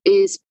first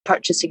is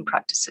purchasing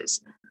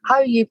practices. How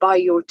you buy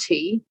your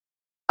tea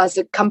as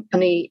a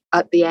company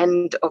at the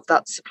end of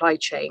that supply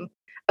chain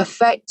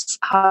affects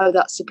how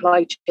that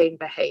supply chain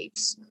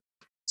behaves.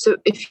 So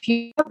if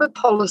you have a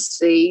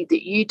policy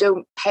that you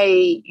don't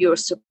pay your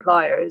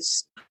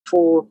suppliers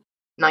for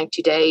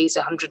 90 days,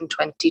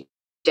 120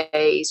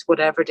 days,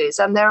 whatever it is,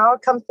 and there are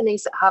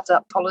companies that have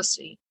that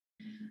policy,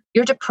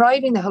 you're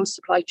depriving the whole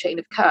supply chain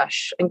of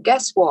cash. And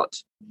guess what?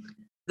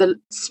 The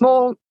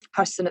small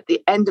person at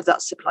the end of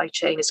that supply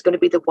chain is going to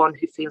be the one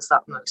who feels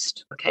that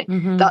most. Okay,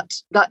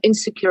 that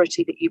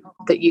insecurity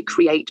that you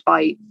create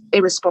by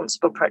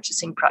irresponsible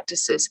purchasing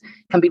practices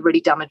can be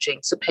really damaging.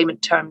 So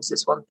payment terms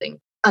is one thing.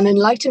 An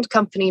enlightened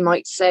company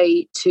might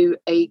say to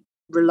a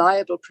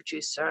reliable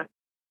producer,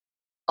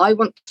 I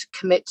want to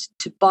commit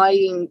to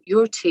buying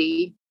your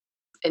tea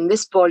in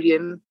this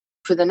volume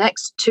for the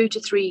next 2 to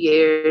 3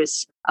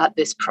 years at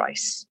this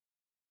price.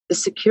 The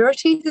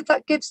security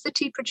that gives the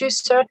tea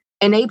producer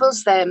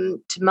enables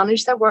them to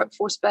manage their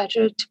workforce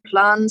better, to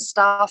plan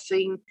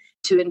staffing,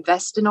 to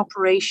invest in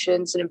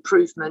operations and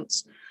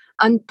improvements.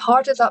 And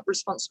part of that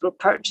responsible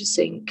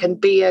purchasing can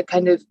be a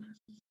kind of,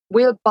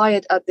 we'll buy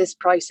it at this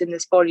price in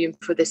this volume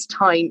for this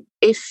time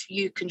if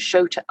you can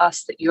show to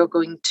us that you're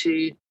going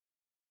to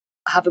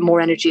have a more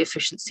energy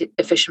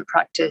efficient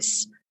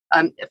practice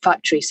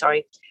factory,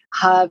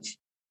 have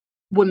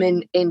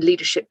women in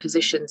leadership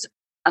positions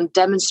and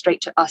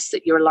demonstrate to us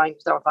that you're aligned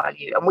with our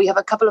value. And we have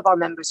a couple of our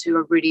members who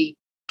are really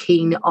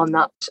keen on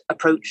that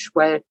approach,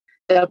 where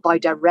they'll buy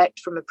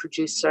direct from a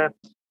producer,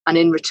 and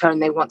in return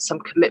they want some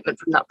commitment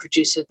from that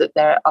producer that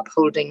they're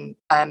upholding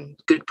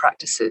good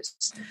practices.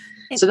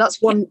 So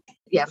that's one.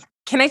 Yeah.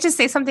 Can I just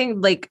say something?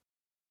 Like,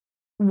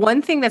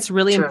 one thing that's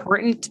really Sure.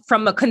 important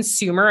from a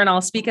consumer, and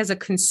I'll speak as a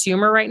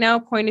consumer right now,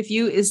 point of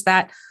view, is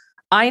that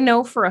I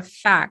know for a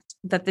fact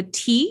that the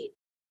tea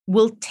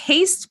will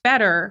taste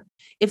better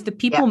if the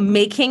people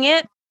making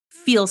it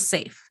feel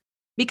safe,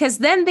 because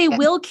then they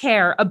will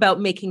care about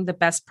making the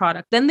best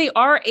product. Then they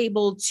are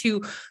able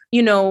to,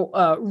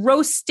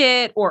 roast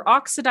it or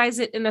oxidize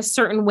it in a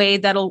certain way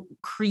that'll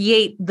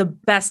create the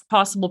best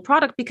possible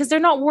product, because they're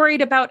not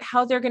worried about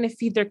how they're going to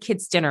feed their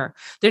kids dinner.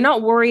 They're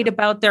not worried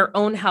about their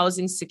own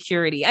housing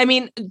security. I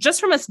mean,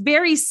 just from a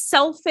very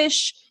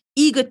selfish,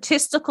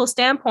 egotistical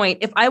standpoint,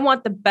 if I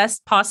want the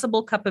best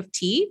possible cup of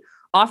tea,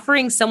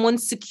 offering someone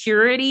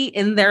security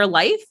in their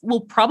life will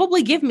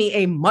probably give me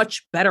a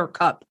much better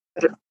cup.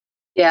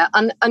 Yeah,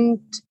 and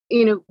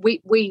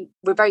we're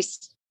very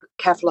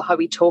careful of how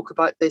we talk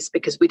about this,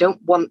 because we don't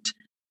want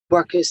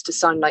workers to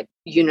sound like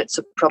units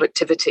of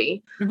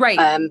productivity. Right.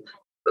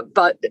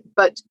 But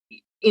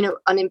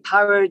an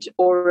empowered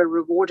or a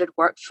rewarded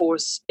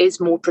workforce is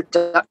more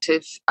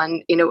productive,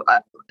 and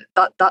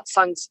that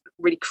sounds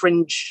really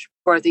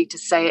cringe-worthy to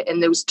say it in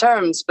those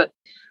terms, but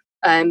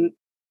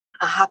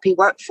a happy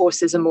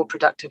workforce is a more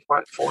productive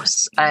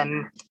workforce.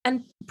 And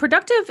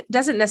productive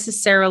doesn't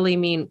necessarily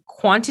mean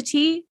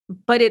quantity,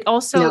 but it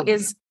also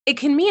it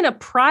can mean a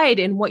pride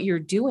in what you're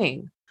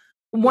doing.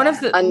 One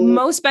of the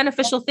most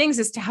beneficial things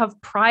is to have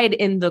pride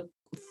in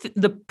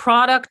the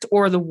product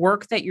or the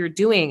work that you're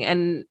doing.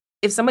 And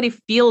if somebody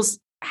feels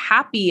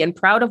happy and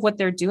proud of what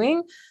they're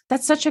doing,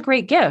 that's such a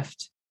great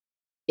gift.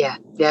 Yeah,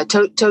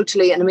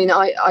 totally. And I mean,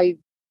 I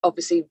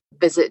obviously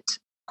visit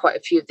quite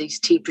a few of these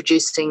tea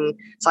producing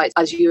sites.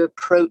 As you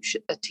approach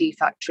a tea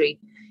factory,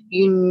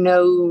 you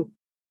know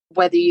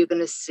whether you're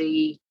going to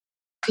see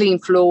clean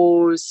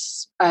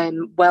floors,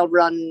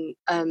 well-run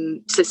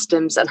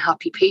systems and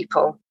happy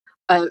people,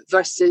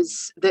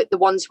 versus the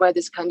ones where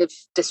there's kind of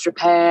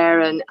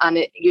disrepair and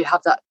you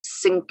have that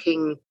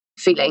sinking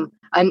feeling.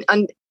 And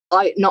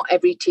not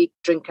every tea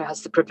drinker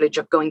has the privilege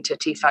of going to a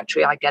tea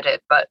factory. I get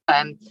it, but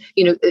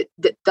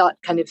that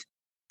kind of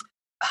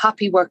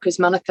happy workers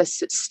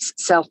manifests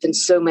itself in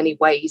so many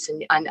ways,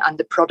 and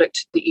the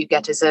product that you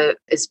get is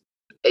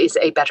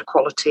a better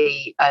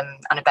quality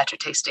and a better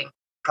tasting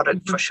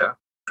product. For sure.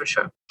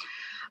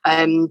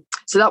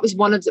 So that was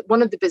one of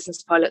the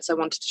business pilots I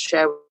wanted to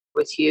share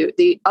with you.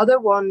 The other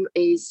one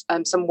is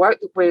some work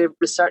that we're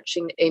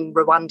researching in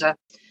Rwanda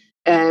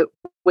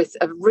with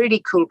a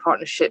really cool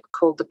partnership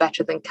called the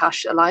Better Than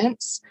Cash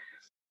Alliance,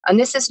 and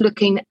this is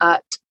looking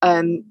at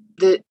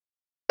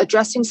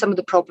addressing some of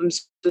the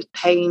problems with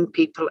paying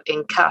people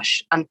in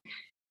cash. And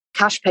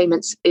cash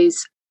payments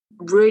is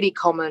really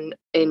common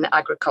in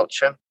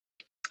agriculture,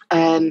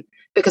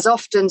 because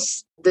often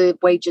the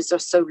wages are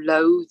so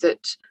low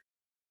that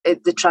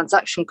the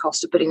transaction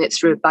cost of putting it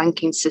through a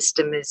banking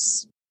system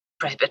is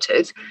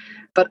prohibitive.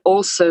 But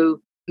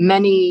also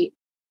many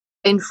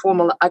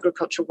informal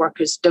agriculture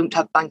workers don't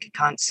have bank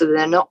accounts, so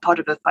they're not part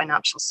of a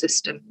financial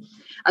system.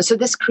 And so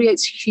this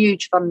creates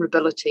huge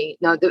vulnerability.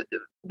 Now,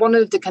 one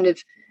of the kind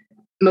of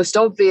most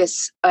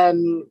obvious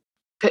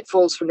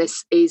pitfalls from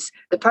this is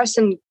the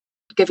person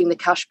giving the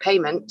cash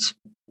payment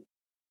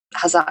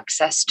has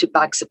access to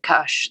bags of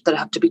cash that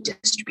have to be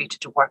distributed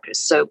to workers.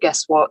 So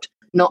guess what?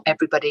 Not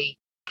everybody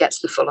gets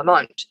the full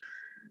amount.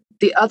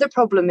 The other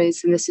problem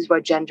is, and this is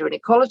where gender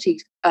inequality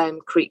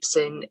creeps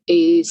in,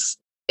 is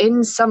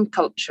in some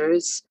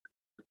cultures,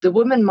 the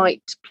woman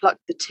might pluck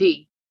the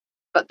tea,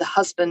 but the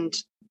husband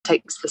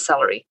takes the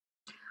salary.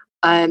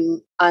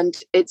 And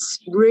it's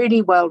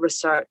really well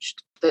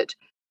researched that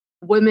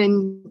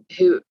women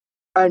who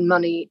earn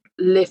money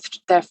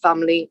lift their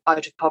family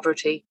out of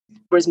poverty,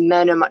 whereas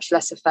men are much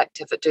less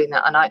effective at doing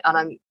that. And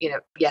I'm,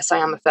 yes, I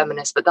am a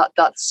feminist, but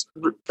that's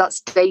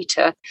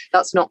data.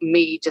 That's not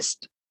me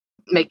just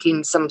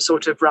making some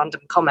sort of random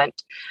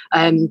comment.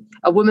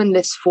 A woman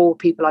lifts 4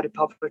 people out of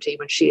poverty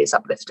when she is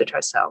uplifted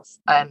herself,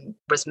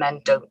 whereas men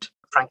don't,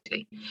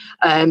 frankly.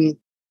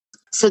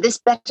 So this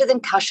Better Than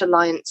Cash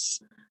Alliance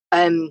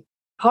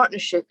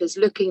partnership is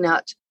looking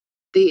at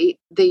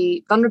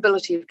the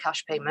vulnerability of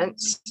cash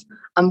payments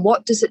and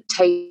what does it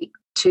take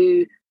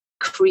to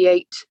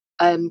create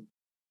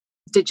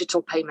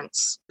digital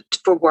payments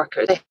for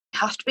workers. They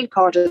have to be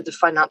part of the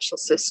financial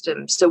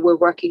system. So we're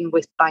working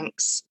with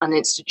banks and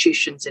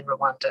institutions in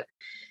Rwanda.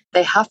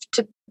 They have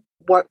to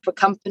work for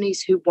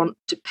companies who want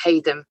to pay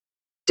them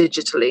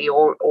digitally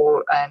or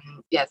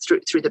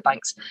through the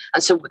banks.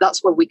 And so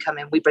that's where we come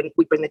in. We bring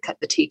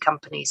the tea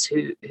companies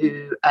who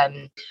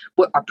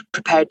are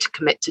prepared to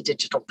commit to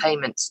digital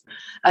payments,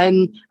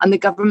 and the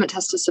government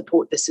has to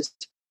support this as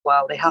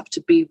well. They have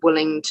to be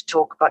willing to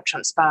talk about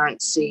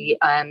transparency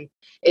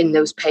in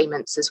those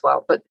payments as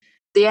well. But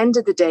at the end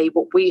of the day,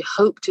 what we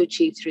hope to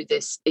achieve through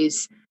this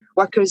is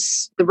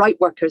the right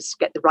workers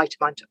get the right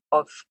amount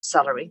of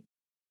salary.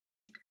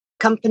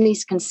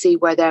 Companies can see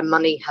where their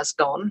money has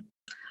gone,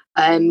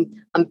 and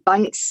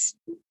banks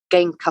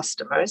gain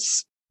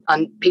customers,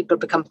 and people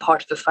become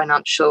part of a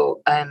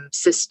financial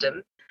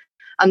system.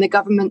 And the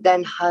government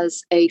then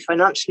has a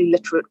financially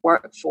literate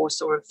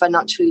workforce or a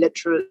financially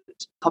literate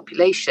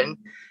population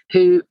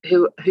who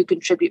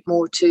contribute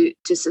more to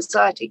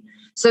society.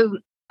 So,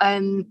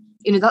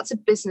 that's a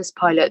business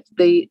pilot.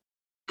 The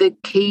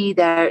key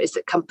there is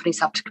that companies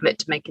have to commit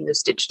to making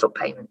those digital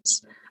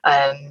payments.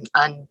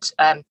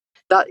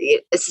 That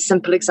it's a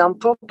simple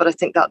example, but I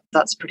think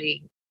that's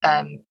pretty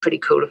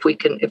cool if we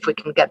can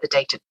get the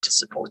data to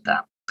support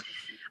that.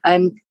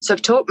 So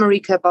I've talked,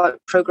 Marika, about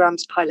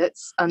programs,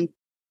 pilots, and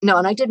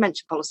I did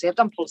mention policy. I've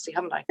done policy,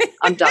 haven't I?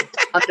 I'm done.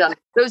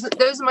 Those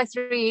are my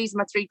 3 E's,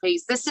 my 3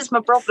 P's. This is my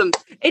problem.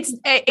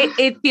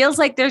 It feels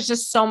like there's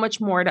just so much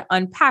more to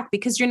unpack,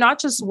 because you're not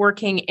just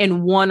working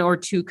in one or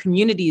two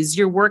communities.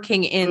 You're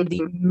working in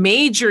the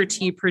major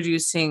tea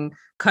producing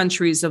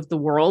countries of the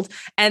world,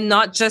 and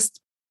not just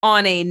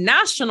on a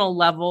national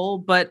level,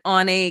 but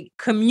on a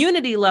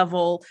community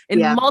level in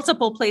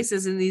multiple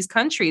places in these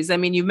countries. I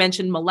mean, you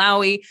mentioned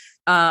Malawi.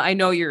 I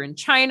know you're in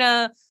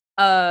China,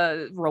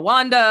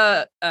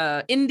 Rwanda,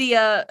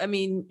 India. I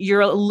mean,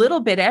 you're a little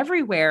bit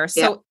everywhere.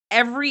 So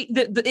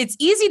it's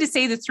easy to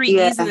say the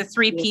 3 E's and the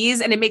 3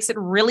 P's, and it makes it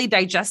really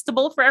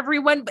digestible for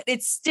everyone, but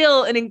it's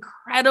still an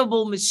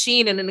incredible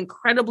machine and an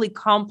incredibly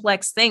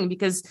complex thing,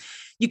 because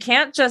you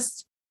can't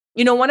just,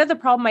 one of the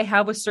problem I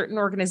have with certain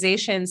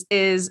organizations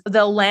is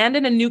they'll land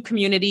in a new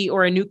community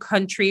or a new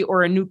country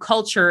or a new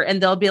culture, and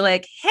they'll be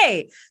like,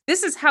 hey,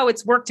 this is how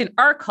it's worked in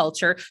our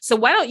culture. So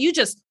why don't you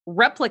just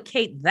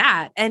replicate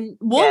that, and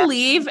we'll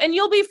leave and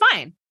you'll be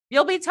fine.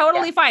 You'll be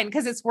totally fine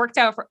because it's worked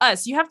out for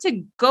us. You have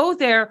to go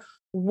there,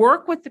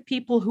 work with the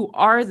people who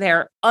are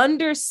there,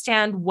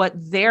 understand what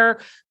their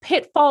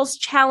pitfalls,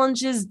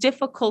 challenges,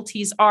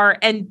 difficulties are,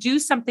 and do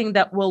something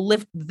that will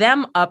lift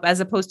them up, as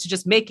opposed to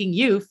just making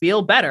you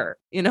feel better.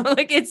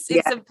 It's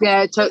a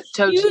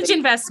huge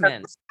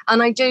investment.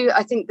 And I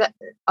think that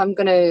I'm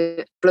going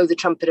to blow the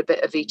trumpet a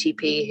bit of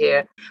ETP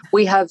here.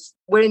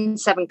 We're in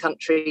 7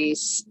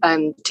 countries,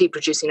 tea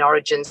producing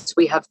origins.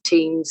 We have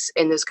teams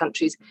in those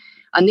countries.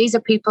 And these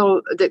are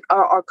people that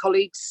are our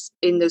colleagues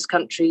in those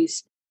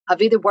countries, have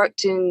either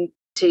worked in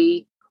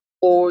tea,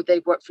 or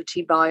they've worked for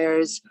tea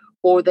buyers,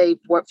 or they've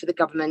worked for the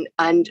government.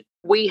 And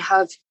we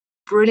have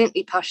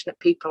brilliantly passionate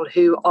people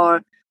who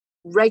are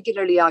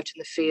regularly out in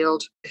the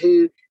field,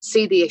 who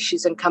see the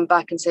issues and come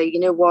back and say, you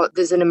know what,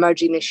 there's an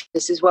emerging issue.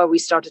 This is where we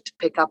started to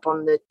pick up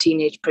on the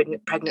teenage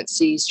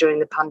pregnancies during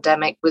the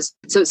pandemic.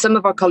 So some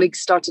of our colleagues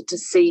started to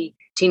see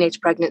teenage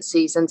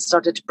pregnancies and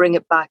started to bring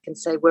it back and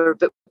say, we're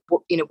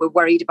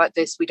worried about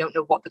this. We don't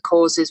know what the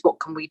cause is. What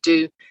can we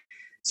do?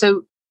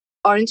 So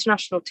our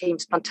international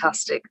team's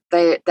fantastic.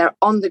 They're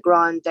on the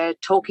ground. They're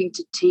talking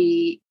to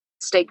tea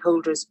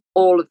stakeholders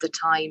all of the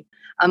time.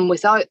 And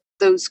without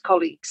those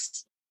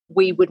colleagues,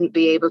 we wouldn't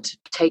be able to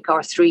take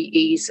our 3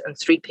 E's and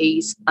 3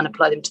 P's and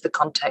apply them to the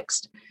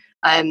context.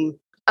 And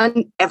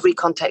every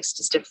context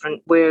is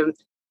different. We're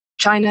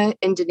China,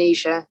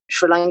 Indonesia,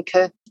 Sri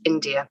Lanka,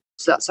 India.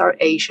 So that's our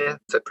Asia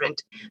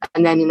footprint.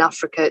 And then in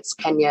Africa, it's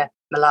Kenya,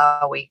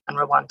 Malawi, and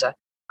Rwanda.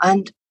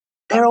 And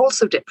they're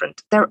also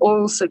different. But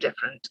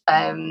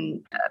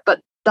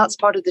that's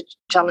part of the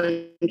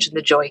challenge and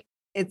the joy.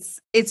 It's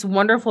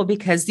wonderful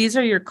because these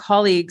are your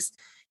colleagues.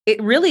 It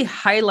really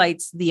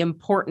highlights the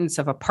importance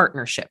of a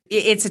partnership.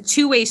 It's a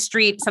 2-way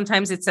street.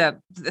 Sometimes it's a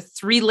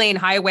 3-lane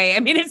highway.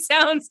 I mean,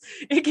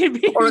 it can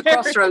be or a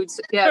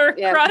crossroads.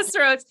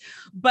 Crossroads.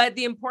 But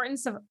the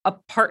importance of a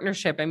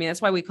partnership. I mean,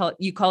 that's why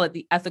you call it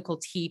the ethical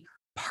tea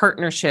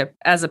partnership,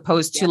 as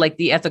opposed to like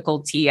the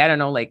ethical tea, I don't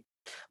know, like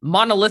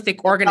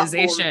monolithic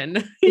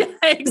organization. Yeah,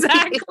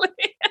 exactly.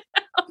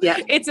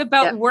 It's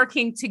about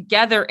working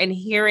together and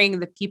hearing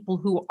the people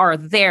who are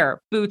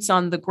there, boots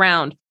on the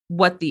ground,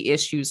 what the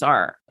issues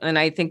are. And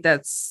I think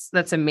that's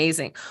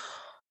amazing.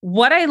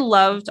 What I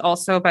loved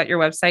also about your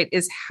website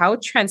is how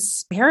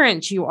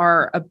transparent you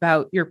are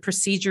about your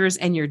procedures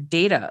and your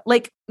data.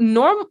 Like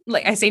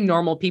I say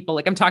normal people,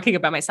 like I'm talking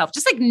about myself,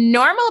 just like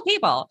normal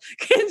people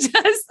can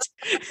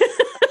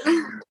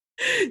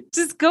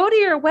just go to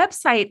your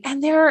website,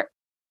 and there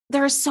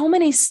are so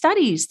many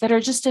studies that are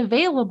just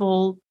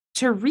available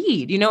to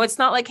read. It's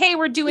not like, hey,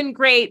 we're doing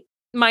great,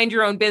 mind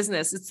your own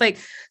business. It's like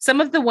some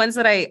of the ones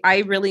that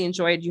I really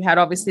enjoyed. You had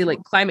obviously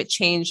like climate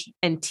change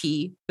and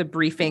tea, the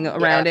briefing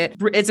around it.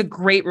 It's a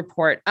great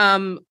report.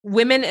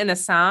 Women in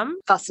Assam.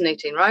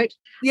 Fascinating, right?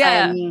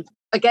 Yeah.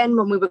 Again,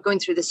 when we were going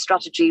through this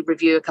strategy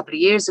review a couple of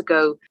years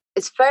ago,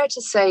 it's fair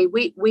to say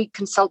we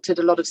consulted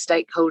a lot of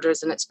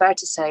stakeholders, and it's fair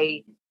to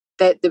say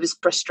that there was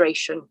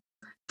frustration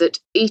that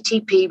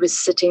ETP was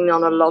sitting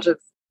on a lot of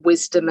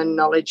wisdom and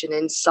knowledge and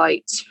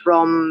insights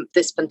from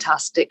this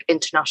fantastic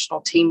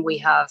international team we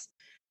have.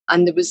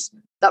 And there was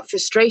that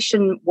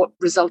frustration, what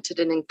resulted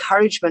in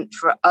encouragement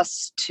for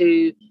us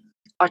to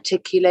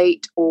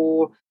articulate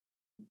or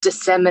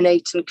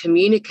disseminate and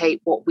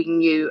communicate what we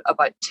knew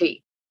about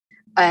tea.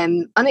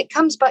 And it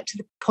comes back to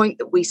the point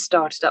that we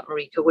started at,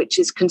 Marika, which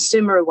is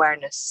consumer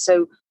awareness.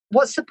 So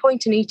what's the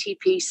point in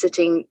ETP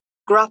sitting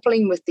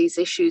grappling with these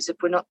issues if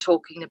we're not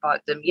talking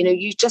about them? You know,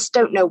 you just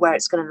don't know where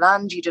it's going to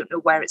land. You don't know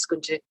where it's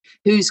going to,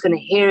 who's going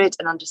to hear it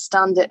and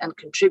understand it and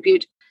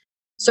contribute.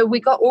 So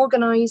we got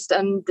organised,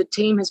 and the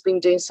team has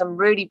been doing some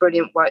really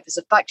brilliant work. There's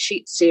a fact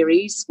sheet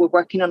series. We're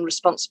working on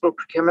responsible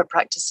procurement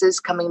practices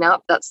coming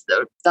up.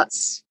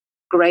 That's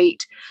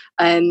great.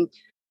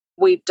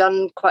 We've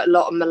done quite a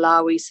lot on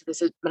Malawi. So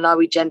there's a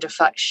Malawi gender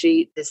fact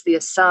sheet. There's the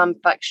Assam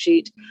fact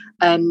sheet.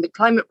 The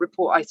climate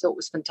report I thought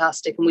was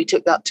fantastic. And we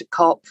took that to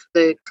COP,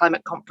 the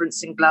climate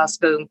conference in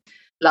Glasgow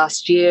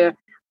last year.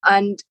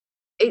 And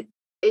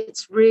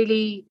it's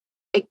really,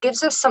 it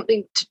gives us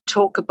something to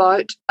talk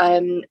about.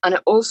 And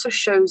it also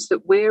shows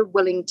that we're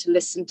willing to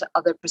listen to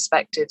other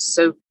perspectives.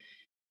 So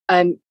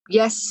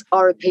yes,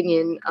 our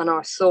opinion and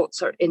our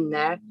thoughts are in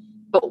there,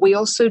 but we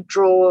also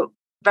draw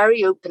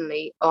very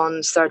openly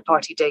on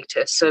third-party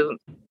data. So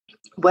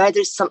where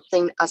there's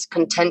something as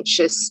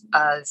contentious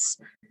as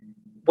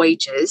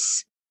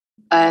wages,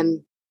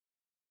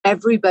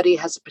 everybody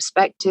has a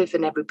perspective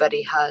and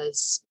everybody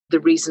has the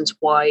reasons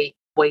why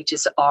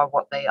wages are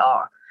what they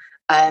are.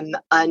 And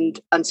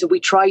so we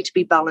try to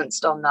be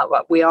balanced on that.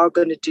 We are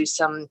going to do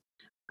some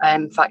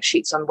fact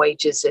sheets on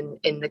wages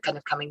in the kind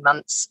of coming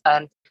months.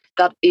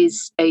 That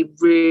is a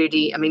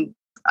really, I mean,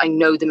 I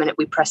know the minute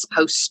we press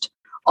post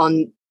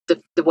on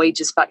the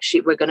wages fact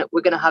sheet, we're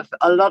gonna have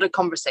a lot of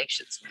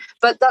conversations,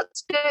 but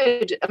that's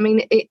good. I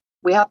mean,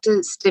 we have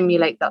to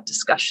stimulate that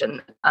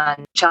discussion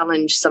and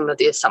challenge some of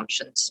the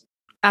assumptions.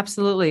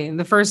 Absolutely. And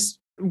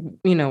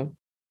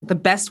the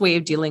best way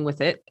of dealing with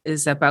it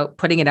is about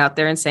putting it out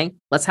there and saying,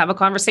 let's have a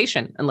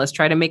conversation and let's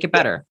try to make it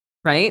better.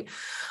 Right.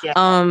 Yeah.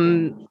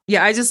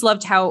 I just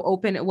loved how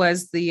open it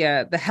was.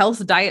 The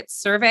health diet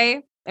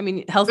survey. I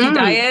mean, healthy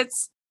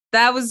diets.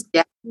 That was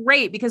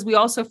great, because we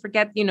also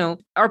forget,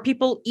 are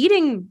people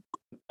eating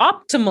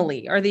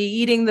optimally? Are they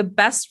eating the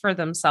best for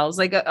themselves?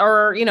 Do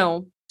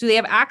they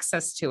have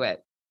access to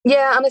it?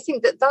 Yeah, and I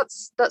think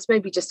that's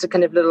maybe just a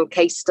kind of little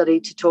case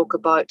study to talk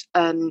about.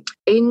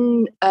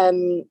 In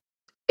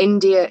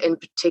India, in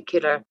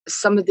particular,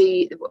 some of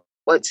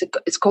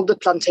it's called the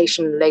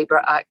Plantation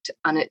Labour Act,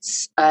 and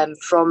it's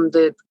from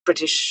the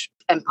British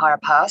Empire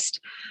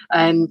past,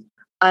 and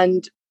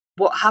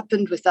what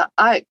happened with that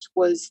act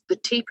was the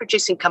tea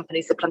producing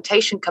companies, the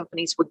plantation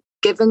companies, were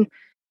given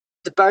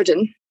the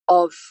burden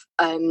of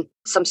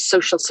some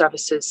social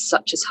services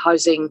such as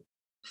housing,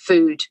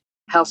 food,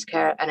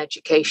 healthcare and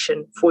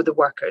education for the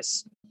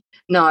workers.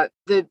 Now,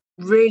 the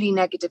really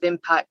negative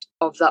impact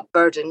of that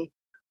burden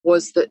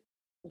was that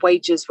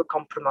wages were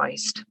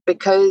compromised,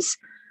 because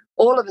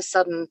all of a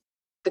sudden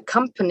the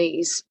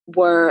companies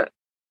were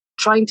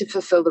trying to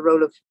fulfill the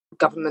role of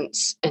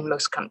governments in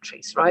most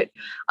countries, right?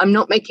 I'm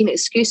not making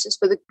excuses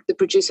for the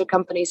producer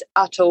companies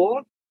at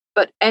all,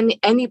 but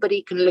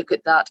anybody can look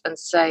at that and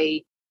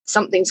say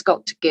something's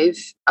got to give,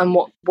 and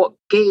what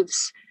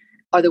gives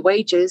are the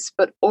wages,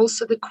 but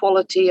also the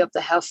quality of the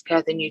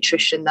healthcare, the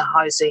nutrition, the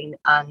housing,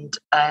 and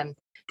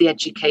the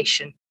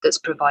education that's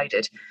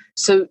provided.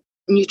 So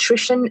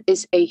nutrition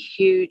is a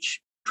huge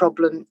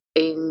problem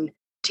in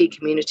tea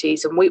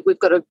communities, and we've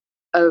got a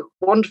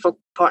wonderful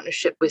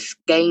partnership with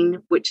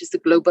GAIN, which is the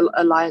Global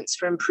Alliance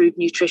for Improved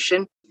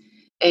Nutrition,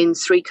 in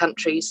 3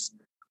 countries,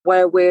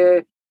 where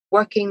we're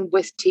working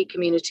with tea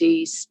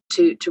communities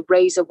to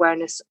raise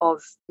awareness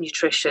of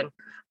nutrition.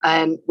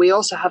 We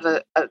also have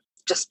a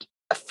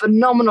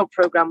phenomenal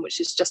program which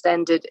has just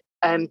ended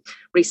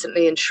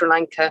recently in Sri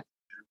Lanka,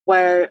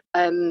 where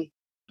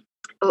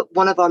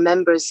one of our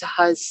members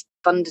has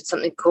funded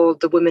something called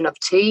the Women of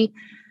Tea,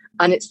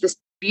 and it's this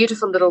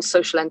beautiful little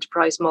social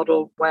enterprise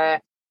model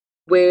where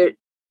we're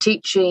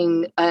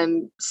teaching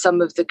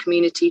some of the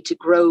community to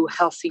grow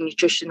healthy,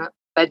 nutrition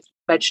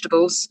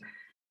vegetables.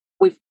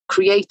 We've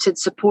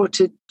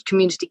supported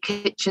community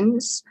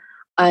kitchens,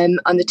 and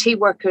the tea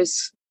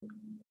workers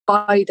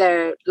buy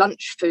their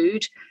lunch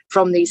food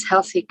from these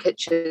healthy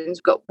kitchens.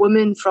 We've got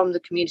women from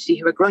the community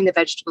who are growing the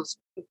vegetables,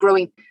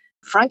 growing,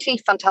 frankly,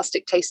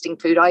 fantastic tasting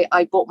food.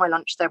 I bought my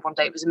lunch there one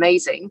day. It was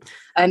amazing.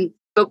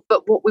 But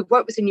what we've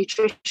worked with a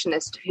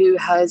nutritionist who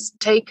has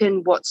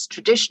taken what's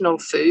traditional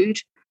food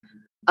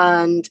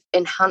and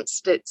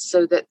enhanced it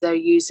so that they're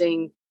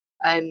using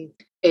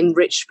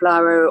enriched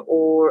flour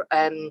or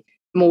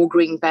more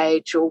green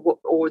veg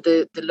or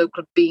the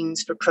local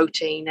beans for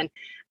protein,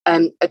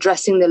 and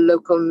addressing the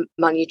local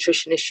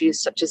malnutrition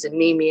issues such as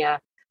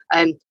anemia.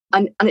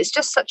 and it's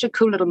just such a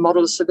cool little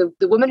model. So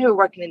the women who are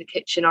working in the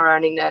kitchen are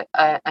earning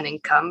an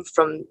income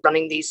from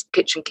running these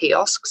kitchen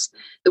kiosks.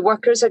 The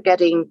workers are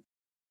getting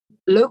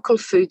local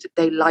food that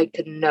they like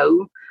and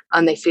know,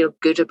 and they feel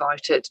good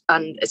about it,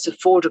 and it's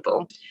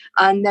affordable.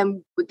 And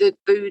then the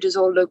food is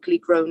all locally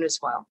grown as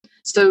well.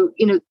 So,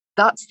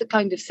 that's the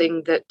kind of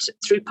thing that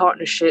through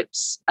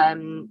partnerships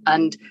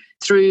and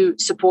through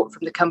support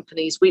from the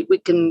companies, we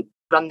can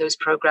run those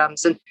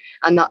programs. And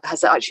that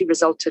has actually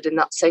resulted in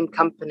that same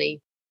company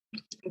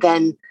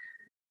then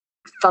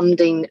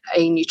funding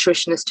a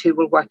nutritionist who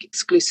will work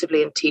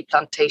exclusively in tea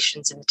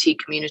plantations and tea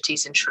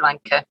communities in Sri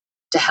Lanka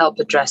to help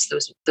address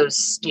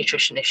those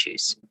nutrition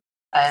issues.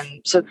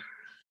 So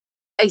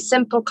a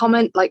simple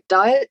comment like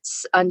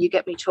diets, and you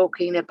get me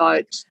talking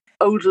about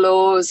old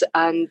laws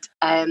and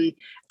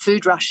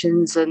food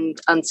rations and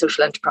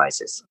social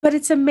enterprises. But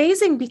it's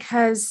amazing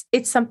because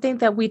it's something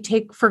that we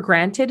take for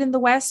granted in the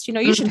West.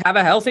 You should have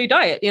a healthy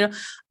diet,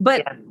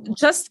 but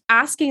just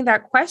asking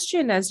that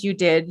question as you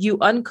did, you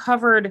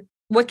uncovered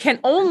what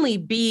can only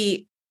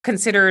be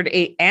considered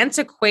a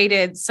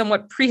antiquated,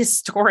 somewhat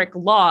prehistoric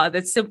law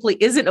that simply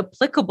isn't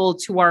applicable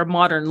to our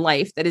modern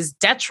life, that is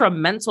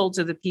detrimental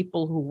to the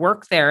people who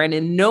work there and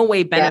in no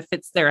way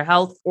benefits their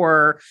health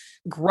or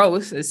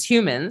growth as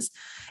humans.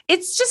 It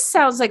just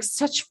sounds like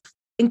such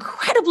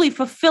incredibly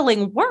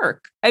fulfilling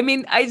work. I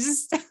mean, I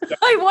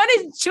want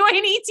to join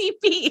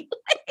ETP.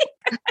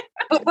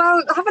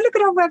 Well, have a look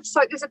at our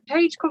website. There's a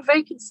page called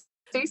vacancies.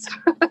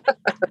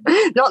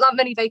 Not that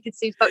many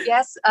vacancies, but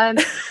yes,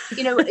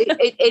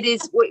 it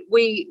is.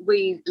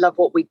 We love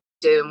what we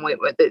do,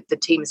 and the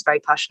team is very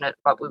passionate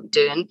about what we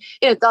do, and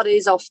that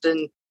is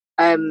often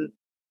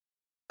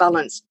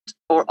balanced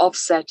or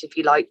offset, if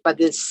you like, by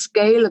the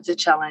scale of the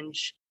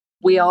challenge.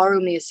 We are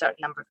only a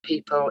certain number of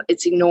people.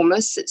 It's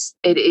enormous.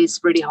 It is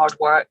really hard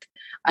work,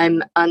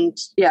 and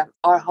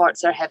our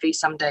hearts are heavy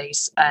some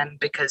days,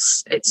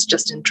 because it's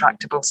just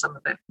intractable, some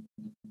of it.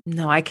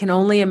 No, I can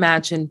only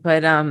imagine,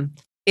 but I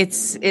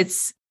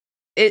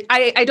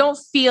don't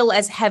feel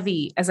as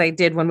heavy as I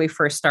did when we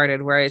first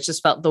started, where it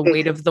just felt the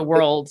weight of the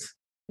world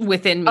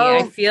within me.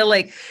 I feel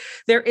like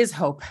there is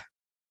hope.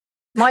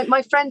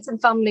 My friends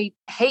and family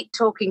hate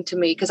talking to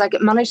me because I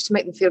manage to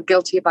make them feel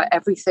guilty about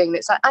everything.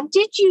 It's like, and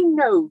did you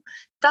know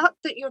that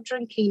you're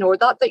drinking or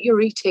that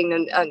you're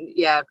eating?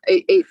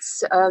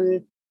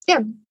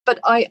 But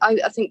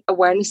I think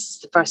awareness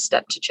is the first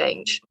step to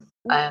change.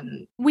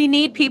 We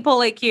need people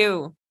like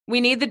you. We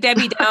need the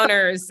Debbie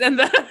Downers and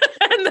the.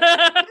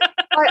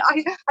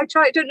 I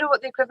try. I don't know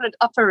what the equivalent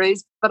upper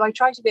is, but I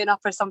try to be an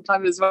upper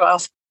sometime as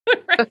well.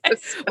 Right.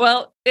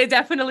 Well, it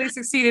definitely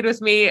succeeded with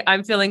me.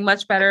 I'm feeling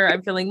much better.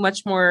 I'm feeling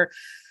much more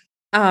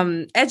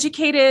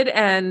educated,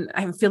 and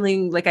I'm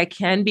feeling like I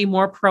can be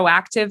more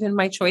proactive in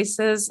my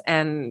choices.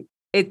 And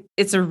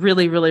it's a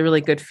really, really,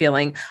 really good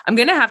feeling. I'm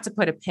going to have to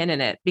put a pin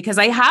in it because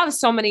I have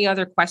so many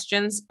other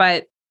questions,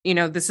 but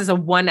this is a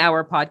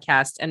 1-hour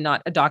podcast and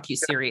not a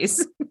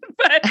docuseries.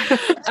 But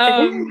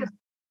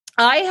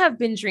I have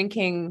been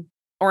drinking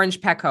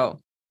orange pekoe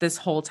this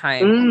whole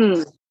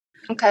time.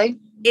 Okay.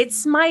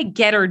 It's my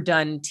get her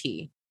done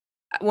tea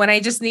when I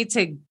just need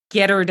to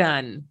get her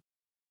done.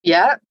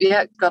 Yeah.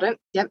 Got it.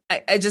 Yep.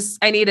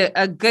 I need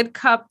a good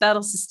cup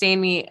that'll sustain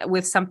me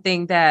with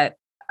something that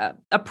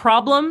a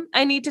problem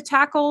I need to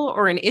tackle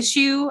or an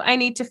issue I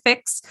need to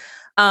fix.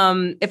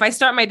 If I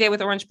start my day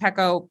with orange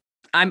pekoe,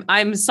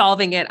 I'm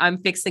solving it. I'm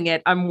fixing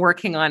it. I'm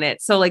working on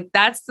it. So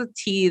that's the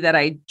tea that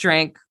I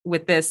drank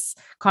with this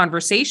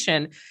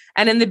conversation.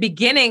 And in the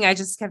beginning, I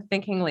just kept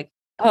thinking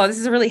oh, this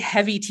is a really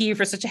heavy tea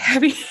for such a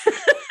heavy.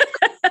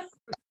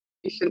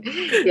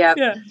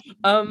 Yeah.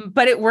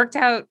 But it worked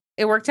out.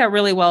 It worked out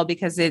really well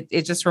because it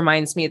just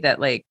reminds me that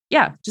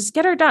just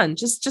get her done.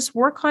 Just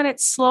work on it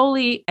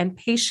slowly and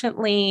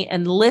patiently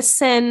and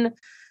listen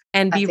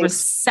and be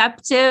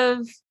receptive,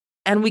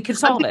 and we could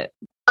solve it.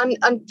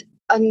 And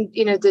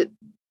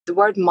the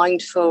word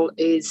mindful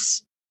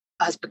has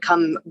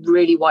become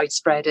really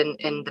widespread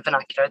in the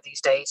vernacular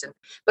these days.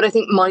 But I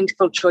think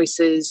mindful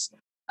choices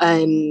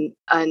and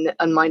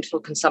mindful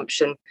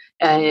consumption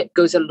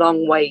goes a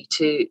long way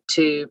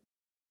to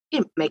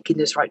making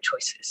those right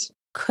choices.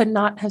 Could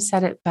not have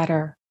said it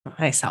better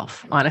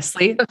myself,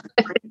 honestly.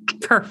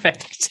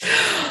 Perfect.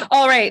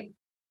 All right.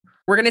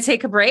 We're going to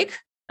take a break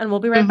and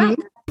we'll be right back.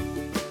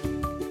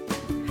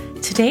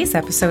 Today's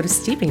episode of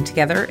Steeping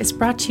Together is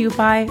brought to you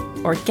by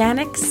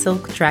Organic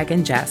Silk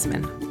Dragon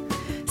Jasmine.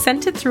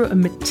 Scented through a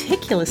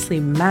meticulously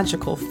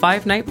magical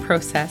 5-night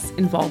process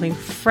involving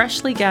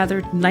freshly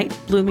gathered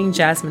night-blooming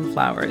jasmine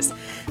flowers,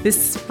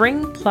 this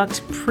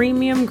spring-plucked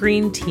premium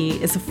green tea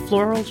is a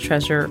floral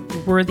treasure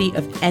worthy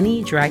of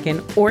any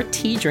dragon or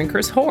tea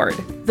drinker's hoard.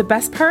 The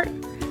best part?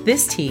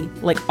 This tea,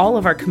 like all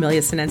of our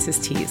Camellia sinensis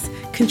teas,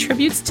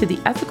 contributes to the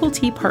Ethical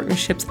Tea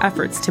Partnership's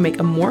efforts to make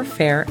a more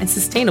fair and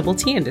sustainable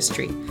tea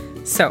industry.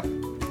 So,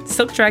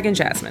 Silk Dragon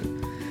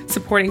Jasmine,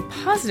 supporting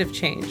positive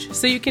change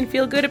so you can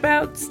feel good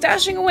about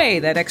stashing away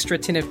that extra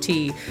tin of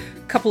tea,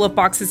 couple of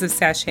boxes of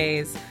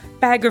sachets,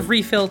 bag of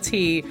refill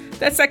tea,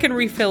 that second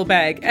refill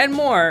bag, and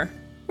more.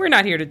 We're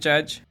not here to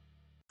judge.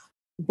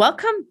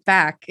 Welcome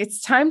back. It's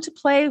time to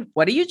play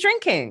What Are You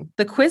Drinking?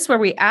 The quiz where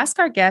we ask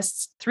our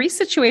guests 3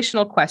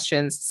 situational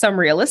questions, some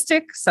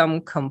realistic,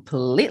 some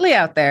completely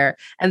out there,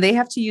 and they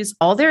have to use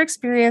all their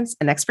experience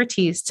and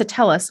expertise to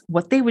tell us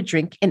what they would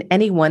drink in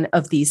any one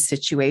of these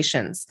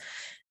situations.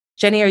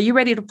 Jenny, are you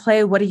ready to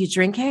play What Are You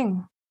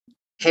Drinking?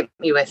 Hit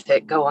me with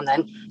it. Go on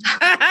then.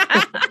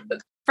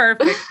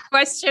 Perfect.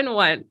 Question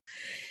 1.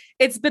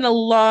 It's been a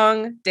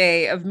long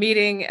day of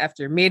meeting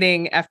after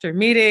meeting after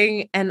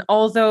meeting. And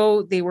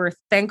although they were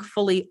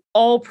thankfully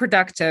all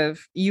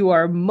productive, you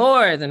are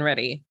more than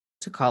ready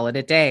to call it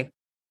a day.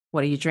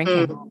 What are you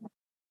drinking?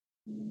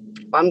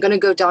 I'm going to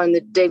go down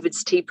the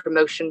David's Tea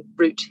promotion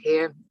route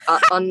here.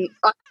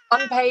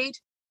 Unpaid,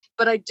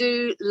 but I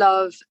do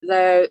love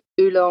their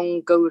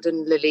Oolong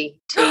Golden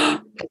Lily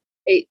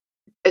tea.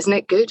 Isn't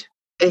it good?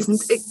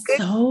 Isn't it good?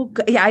 So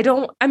good. Yeah,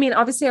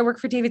 obviously I work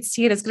for David's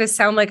Tea and it's going to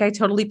sound like I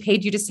totally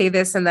paid you to say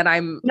this and that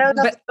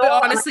but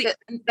honestly,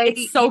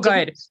 it's so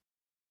good.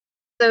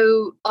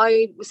 So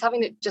I was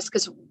having it just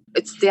because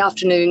it's the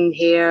afternoon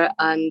here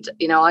and,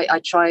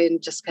 I try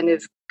and just kind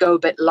of go a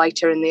bit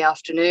lighter in the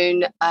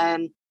afternoon.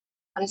 And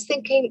I was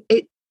thinking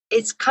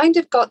it's kind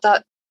of got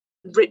that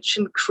rich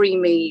and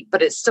creamy,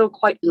 but it's still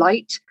quite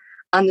light.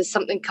 And there's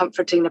something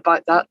comforting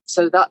about that.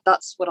 So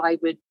that's what I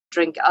would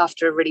drink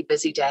after a really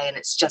busy day, and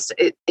it's just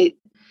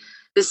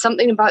there's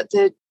something about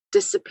the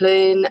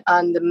discipline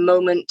and the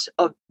moment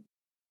of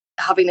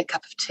having a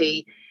cup of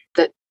tea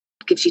that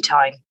gives you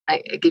time.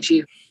 It gives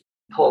you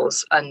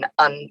pause, and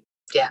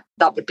yeah,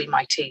 that would be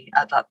my tea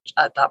at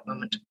that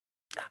moment.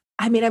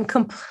 I'm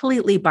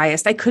completely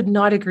biased. I could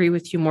not agree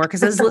with you more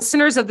because as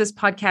listeners of this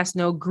podcast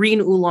know, green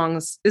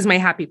oolongs is my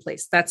happy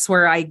place. That's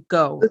where I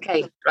go.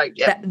 Okay, right.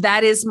 Yeah.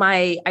 That is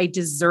I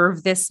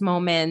deserve this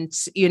moment.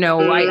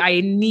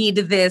 I need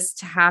this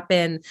to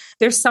happen.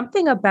 There's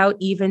something about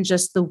even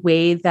just the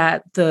way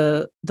that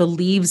the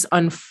leaves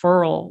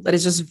unfurl that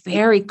is just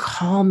very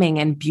calming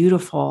and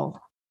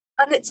beautiful.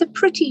 And it's a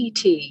pretty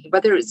tea,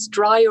 whether it's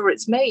dry or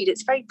it's made,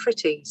 it's very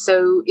pretty.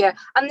 So, yeah.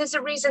 And there's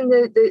a reason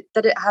that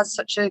it has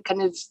such a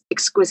kind of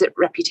exquisite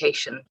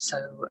reputation.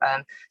 So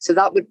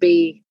that would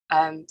be,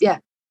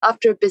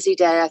 after a busy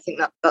day, I think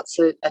that's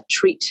a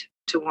treat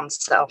to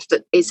oneself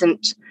that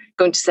isn't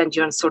going to send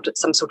you on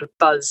some sort of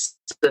buzz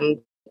and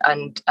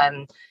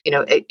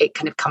it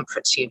kind of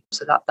comforts you.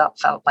 So that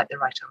felt like the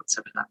right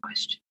answer for that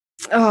question.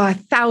 Oh,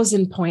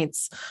 1,000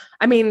 points.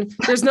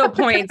 There's no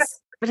points.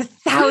 But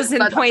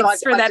 1,000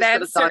 points for that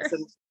answer.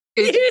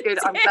 Good.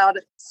 I'm glad.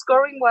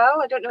 Scoring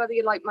well. I don't know whether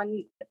you like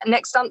my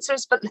next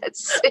answers, but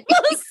let's see.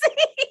 We'll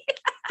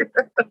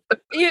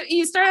see.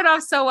 You started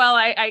off so well.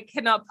 I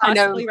cannot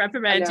possibly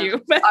reprimand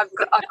you. But I've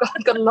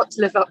got a lot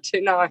to live up to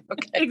now.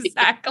 Okay.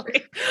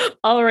 Exactly.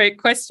 All right.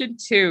 Question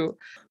 2.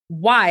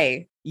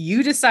 Why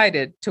you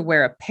decided to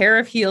wear a pair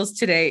of heels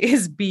today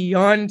is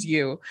beyond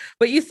you,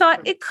 but you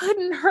thought it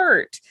couldn't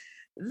hurt.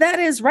 That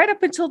is right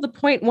up until the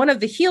point one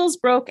of the heels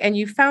broke and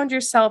you found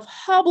yourself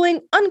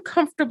hobbling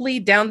uncomfortably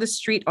down the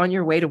street on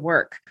your way to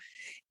work.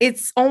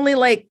 It's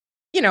only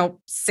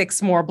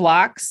 6 more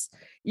blocks.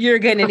 You're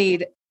going to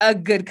need a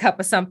good cup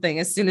of something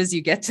as soon as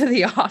you get to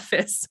the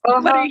office.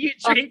 What are you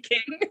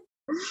drinking?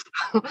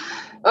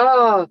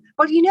 Well,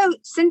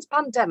 since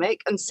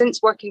pandemic and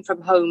since working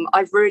from home,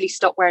 I've really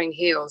stopped wearing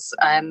heels,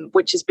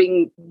 which has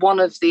been one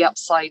of the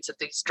upsides of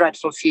these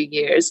dreadful few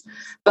years.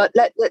 But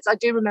I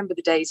do remember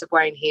the days of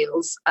wearing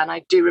heels, and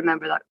I do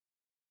remember that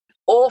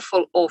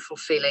awful, awful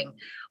feeling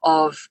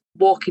of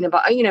walking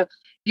about.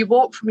 You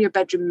walk from your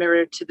bedroom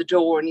mirror to the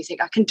door, and you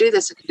think, I can do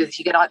this.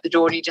 You get out the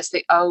door, and you just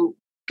think, oh,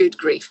 good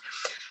grief.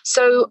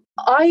 So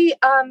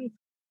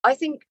I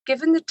think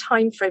given the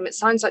time frame, it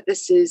sounds like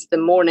this is the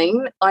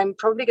morning. I'm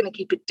probably going to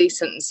keep it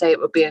decent and say it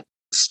would be a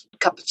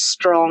cup of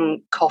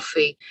strong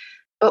coffee,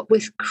 but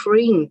with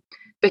cream,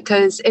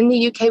 because in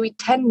the UK, we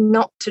tend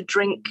not to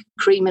drink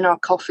cream in our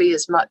coffee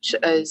as much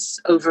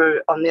as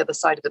over on the other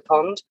side of the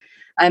pond.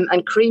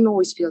 And cream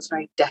always feels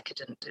very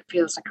decadent. It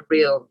feels like a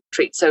real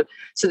treat. So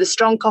the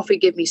strong coffee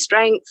gives me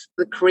strength,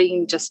 the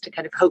cream just to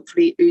kind of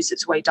hopefully ooze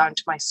its way down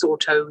to my sore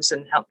toes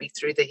and help me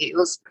through the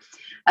heels.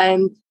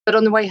 But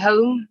on the way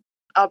home,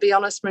 I'll be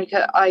honest,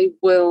 Marika, I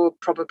will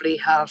probably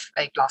have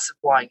a glass of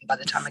wine by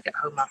the time I get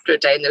home after a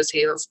day in those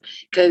heels.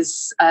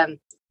 Because,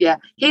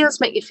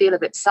 heels make you feel a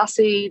bit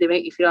sassy. They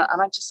make you feel,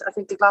 and I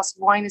think a glass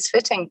of wine is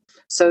fitting.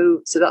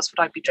 So that's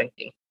what I'd be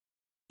drinking.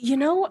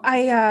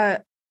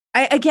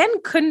 I again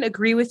couldn't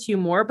agree with you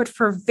more, but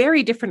for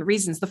very different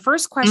reasons. The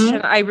first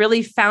question, I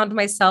really found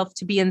myself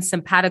to be in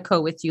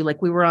simpatico with you,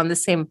 like we were on the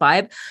same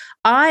vibe.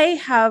 I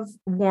have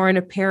worn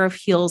a pair of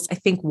heels, I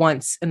think,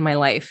 once in my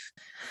life.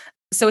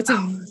 So it's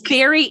a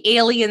very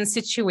alien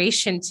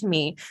situation to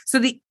me. So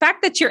the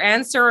fact that your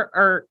answer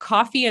are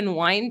coffee and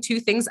wine, 2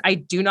 things I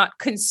do not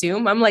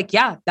consume, I'm like,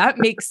 yeah, that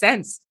makes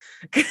sense.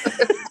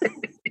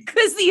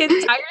 Because the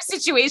entire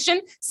situation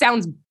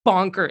sounds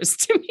bonkers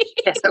to me.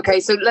 Yes. Okay.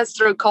 So let's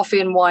throw coffee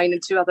and wine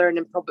and 2 other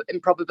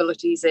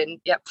improbabilities in.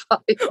 Yep.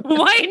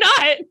 Why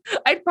not?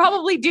 I'd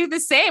probably do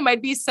the same.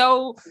 I'd be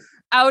so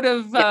out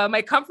of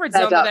my comfort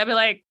zone that I'd be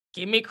like,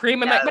 Give me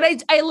cream in my, but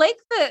I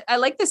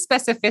like the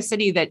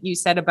specificity that you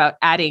said about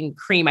adding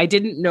cream. I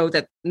didn't know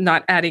that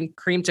not adding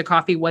cream to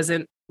coffee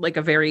wasn't like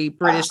a very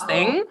British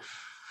thing.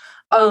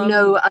 Oh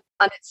no,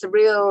 and it's a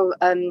real.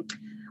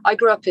 I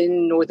grew up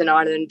in Northern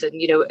Ireland,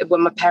 and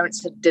when my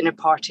parents had dinner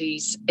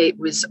parties, it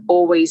was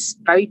always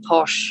very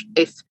posh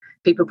if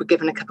people were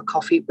given a cup of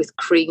coffee with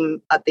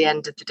cream at the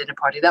end of the dinner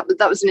party. That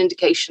was an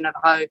indication of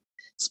how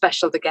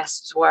special the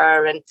guests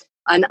were,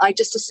 and I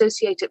just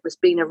associate it with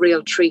being a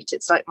real treat.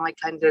 It's like my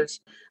kind of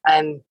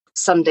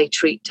Sunday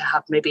treat to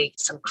have maybe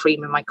some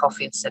cream in my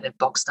coffee instead of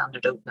bog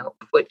standard oat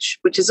milk, which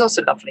is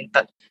also lovely,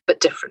 but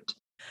different.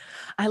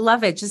 I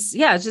love it.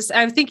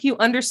 I think you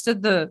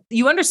understood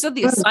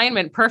the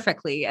assignment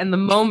perfectly and the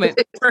moment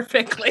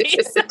perfectly.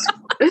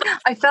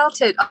 I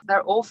felt it.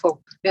 They're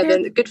awful. Yeah,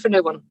 they're good for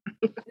no one.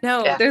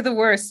 No, yeah. They're the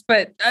worst.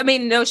 But I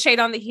mean, no shade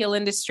on the heel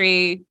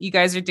industry. You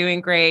guys are doing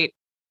great.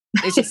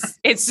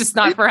 It's just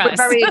not for us.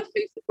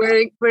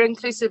 We're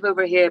inclusive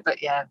over here,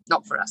 but yeah,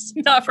 not for us.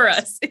 Not for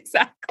us.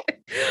 Exactly.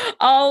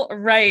 All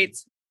right.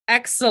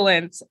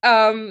 Excellent.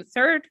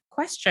 Third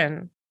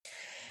question.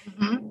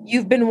 Mm-hmm.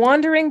 You've been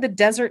wandering the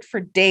desert for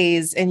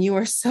days and you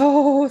are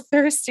so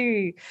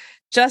thirsty.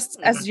 Just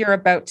as you're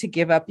about to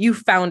give up, you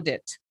found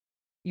it.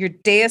 Your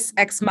deus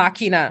ex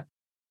machina.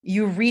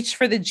 You reach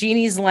for the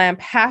genie's lamp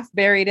half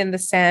buried in the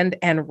sand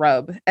and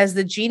rub. As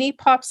the genie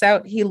pops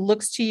out, he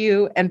looks to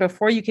you and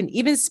before you can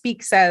even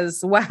speak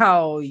says,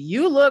 "Wow,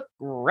 you look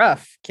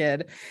rough,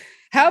 kid.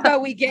 How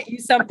about we get you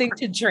something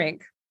to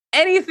drink?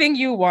 Anything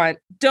you want.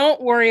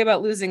 Don't worry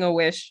about losing a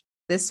wish.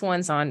 This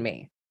one's on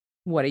me."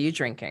 What are you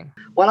drinking?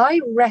 Well,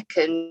 I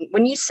reckon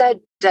when you said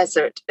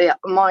desert,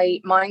 my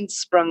mind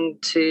sprung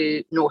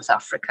to North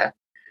Africa.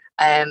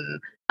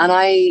 And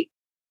I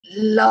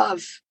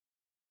love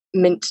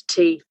mint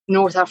tea,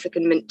 North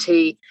African mint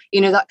tea,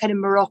 that kind of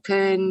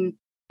Moroccan,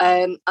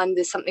 and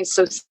there's something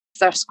so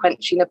thirst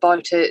quenching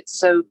about it.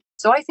 So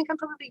I think I'm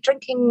probably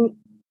drinking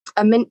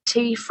a mint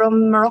tea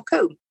from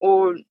Morocco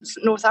or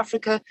North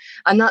Africa.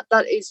 And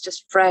that is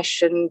just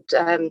fresh. And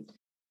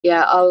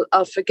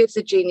I'll forgive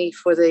the genie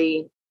for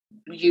the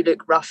 "you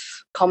look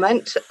rough"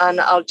 comment, and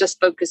I'll just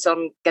focus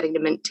on getting the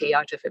mint tea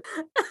out of him.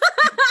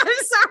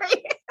 I'm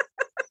sorry.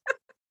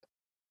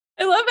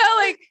 I love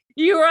how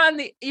you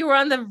were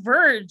on the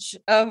verge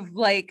of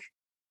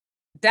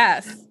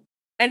death,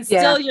 and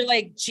still you're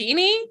like,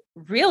 "Genie,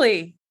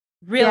 really?"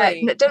 Yeah,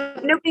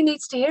 nobody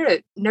needs to hear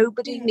it.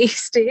 Nobody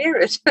needs to hear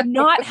it.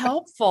 Not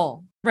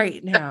helpful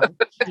right now,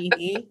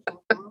 Genie.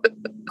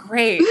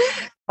 Great.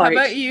 How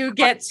about you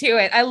get to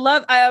it? I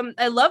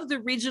love the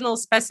regional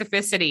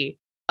specificity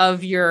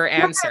of your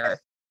answer.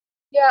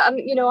 Yeah,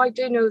 and I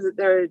do know that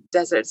there are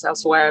deserts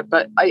elsewhere,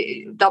 but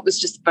that was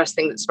just the first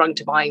thing that sprung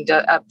to mind.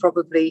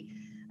 Probably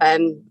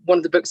one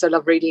of the books I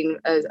loved reading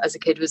as a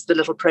kid was The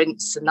Little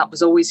Prince, and that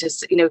was always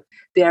just the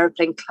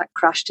airplane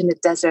crashed in the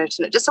desert,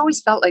 and it just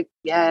always felt like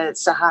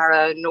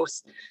Sahara,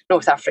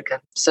 North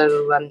Africa.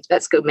 So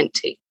let's go mint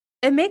tea.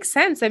 It makes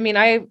sense. I mean,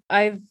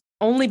 I've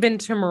only been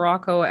to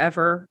Morocco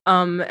ever.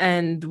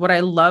 And what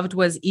I loved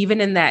was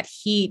even in that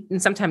heat, and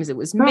sometimes it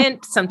was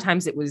mint,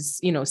 sometimes it was,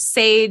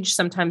 sage,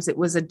 sometimes it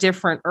was a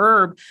different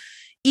herb.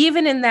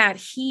 Even in that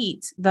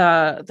heat,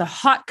 the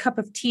hot cup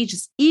of tea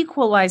just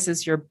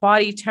equalizes your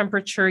body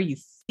temperature. You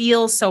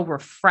feel so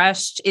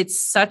refreshed. It's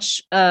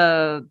such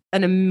an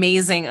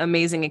amazing,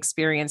 amazing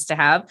experience to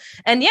have.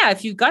 And yeah,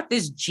 if you've got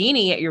this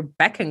genie at your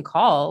beck and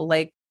call,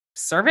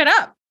 serve it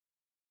up.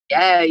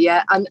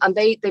 Yeah. And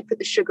they put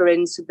the sugar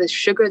in. So the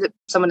sugar that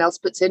someone else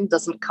puts in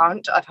doesn't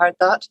count. I've heard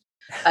that.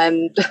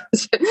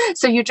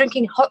 So you're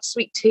drinking hot,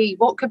 sweet tea.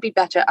 What could be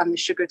better? And the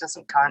sugar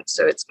doesn't count.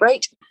 So it's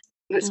great.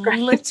 It's great.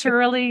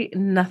 Literally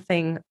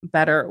nothing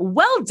better.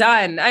 Well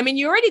done. I mean,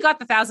 you already got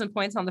the 1,000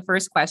 points on the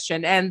first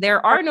question, and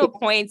there are no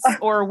points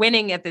or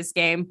winning at this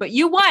game, but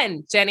you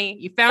won, Jenny.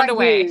 You found a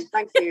way.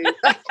 Thank you.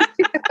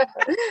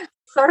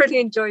 Thoroughly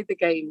enjoyed the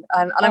game.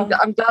 And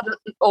I'm glad that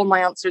all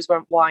my answers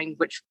weren't wine,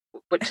 which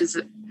is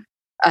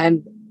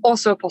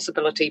also a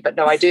possibility. But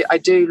no, I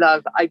do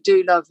love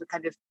the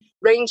kind of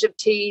range of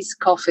teas,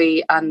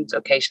 coffee, and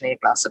occasionally a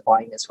glass of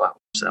wine as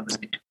well. So that was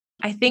good.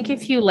 I think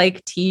if you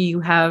like tea,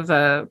 you have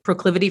a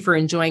proclivity for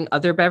enjoying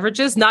other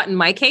beverages. Not in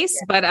my case,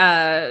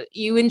 but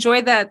you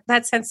enjoy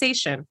that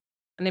sensation,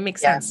 and it makes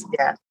sense.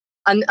 Yeah,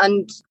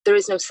 and there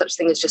is no such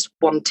thing as just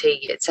one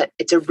tea.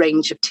 It's a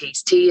range of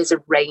teas. Tea is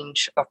a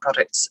range of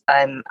products,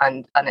 and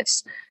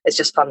it's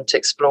just fun to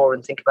explore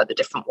and think about the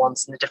different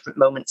ones and the different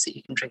moments that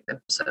you can drink them.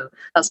 So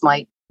that's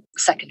my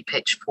second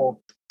pitch for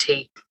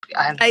tea.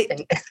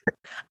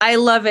 I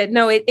love it.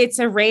 No, it's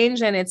a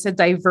range and it's a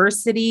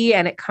diversity,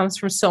 and it comes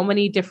from so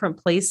many different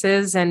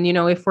places. And,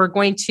 if we're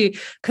going to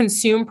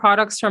consume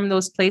products from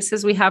those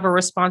places, we have a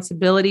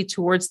responsibility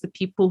towards the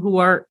people who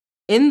are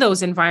in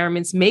those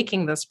environments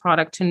making this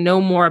product to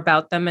know more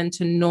about them and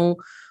to know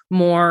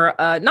more,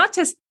 not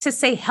to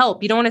say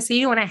help. You don't want to say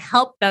you want to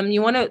help them.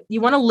 You want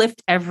to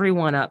lift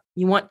everyone up.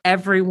 You want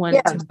everyone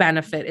to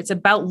benefit. It's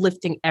about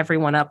lifting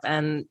everyone up.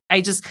 And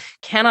I just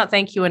cannot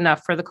thank you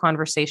enough for the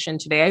conversation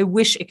today. I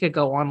wish it could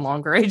go on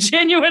longer. I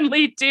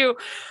genuinely do.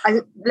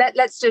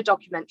 Let's do a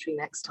documentary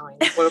next time.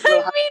 We'll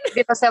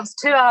give ourselves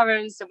 2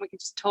 hours and we can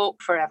just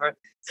talk forever.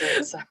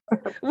 So.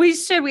 We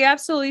should. We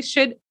absolutely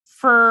should.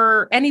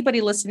 For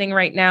anybody listening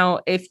right now,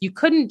 if you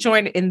couldn't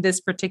join in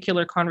this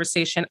particular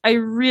conversation, I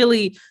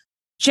really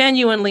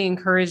genuinely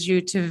encourage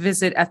you to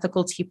visit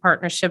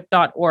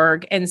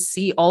ethicalteapartnership.org and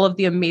see all of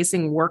the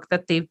amazing work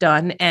that they've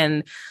done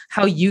and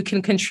how you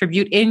can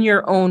contribute in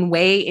your own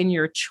way, in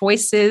your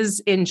choices,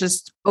 in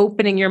just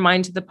opening your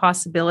mind to the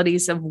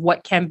possibilities of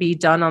what can be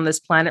done on this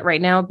planet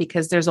right now,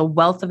 because there's a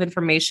wealth of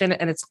information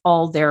and it's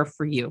all there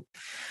for you.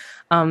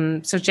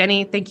 So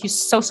Jenny, thank you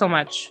so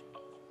much.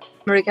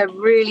 Marika, I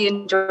really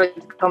enjoyed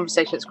the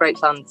conversation. It's great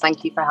fun.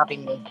 Thank you for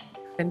having me.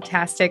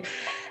 Fantastic.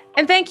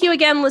 And thank you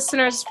again,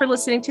 listeners, for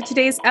listening to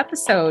today's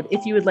episode.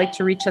 If you would like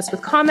to reach us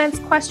with comments,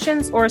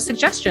 questions, or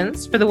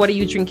suggestions for the What Are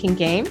You Drinking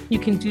game, you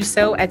can do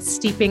so at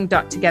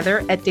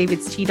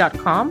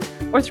steeping.together@davidstea.com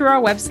or through our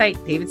website,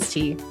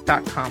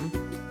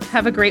 davidstea.com.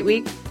 Have a great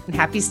week and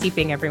happy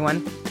steeping,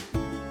 everyone.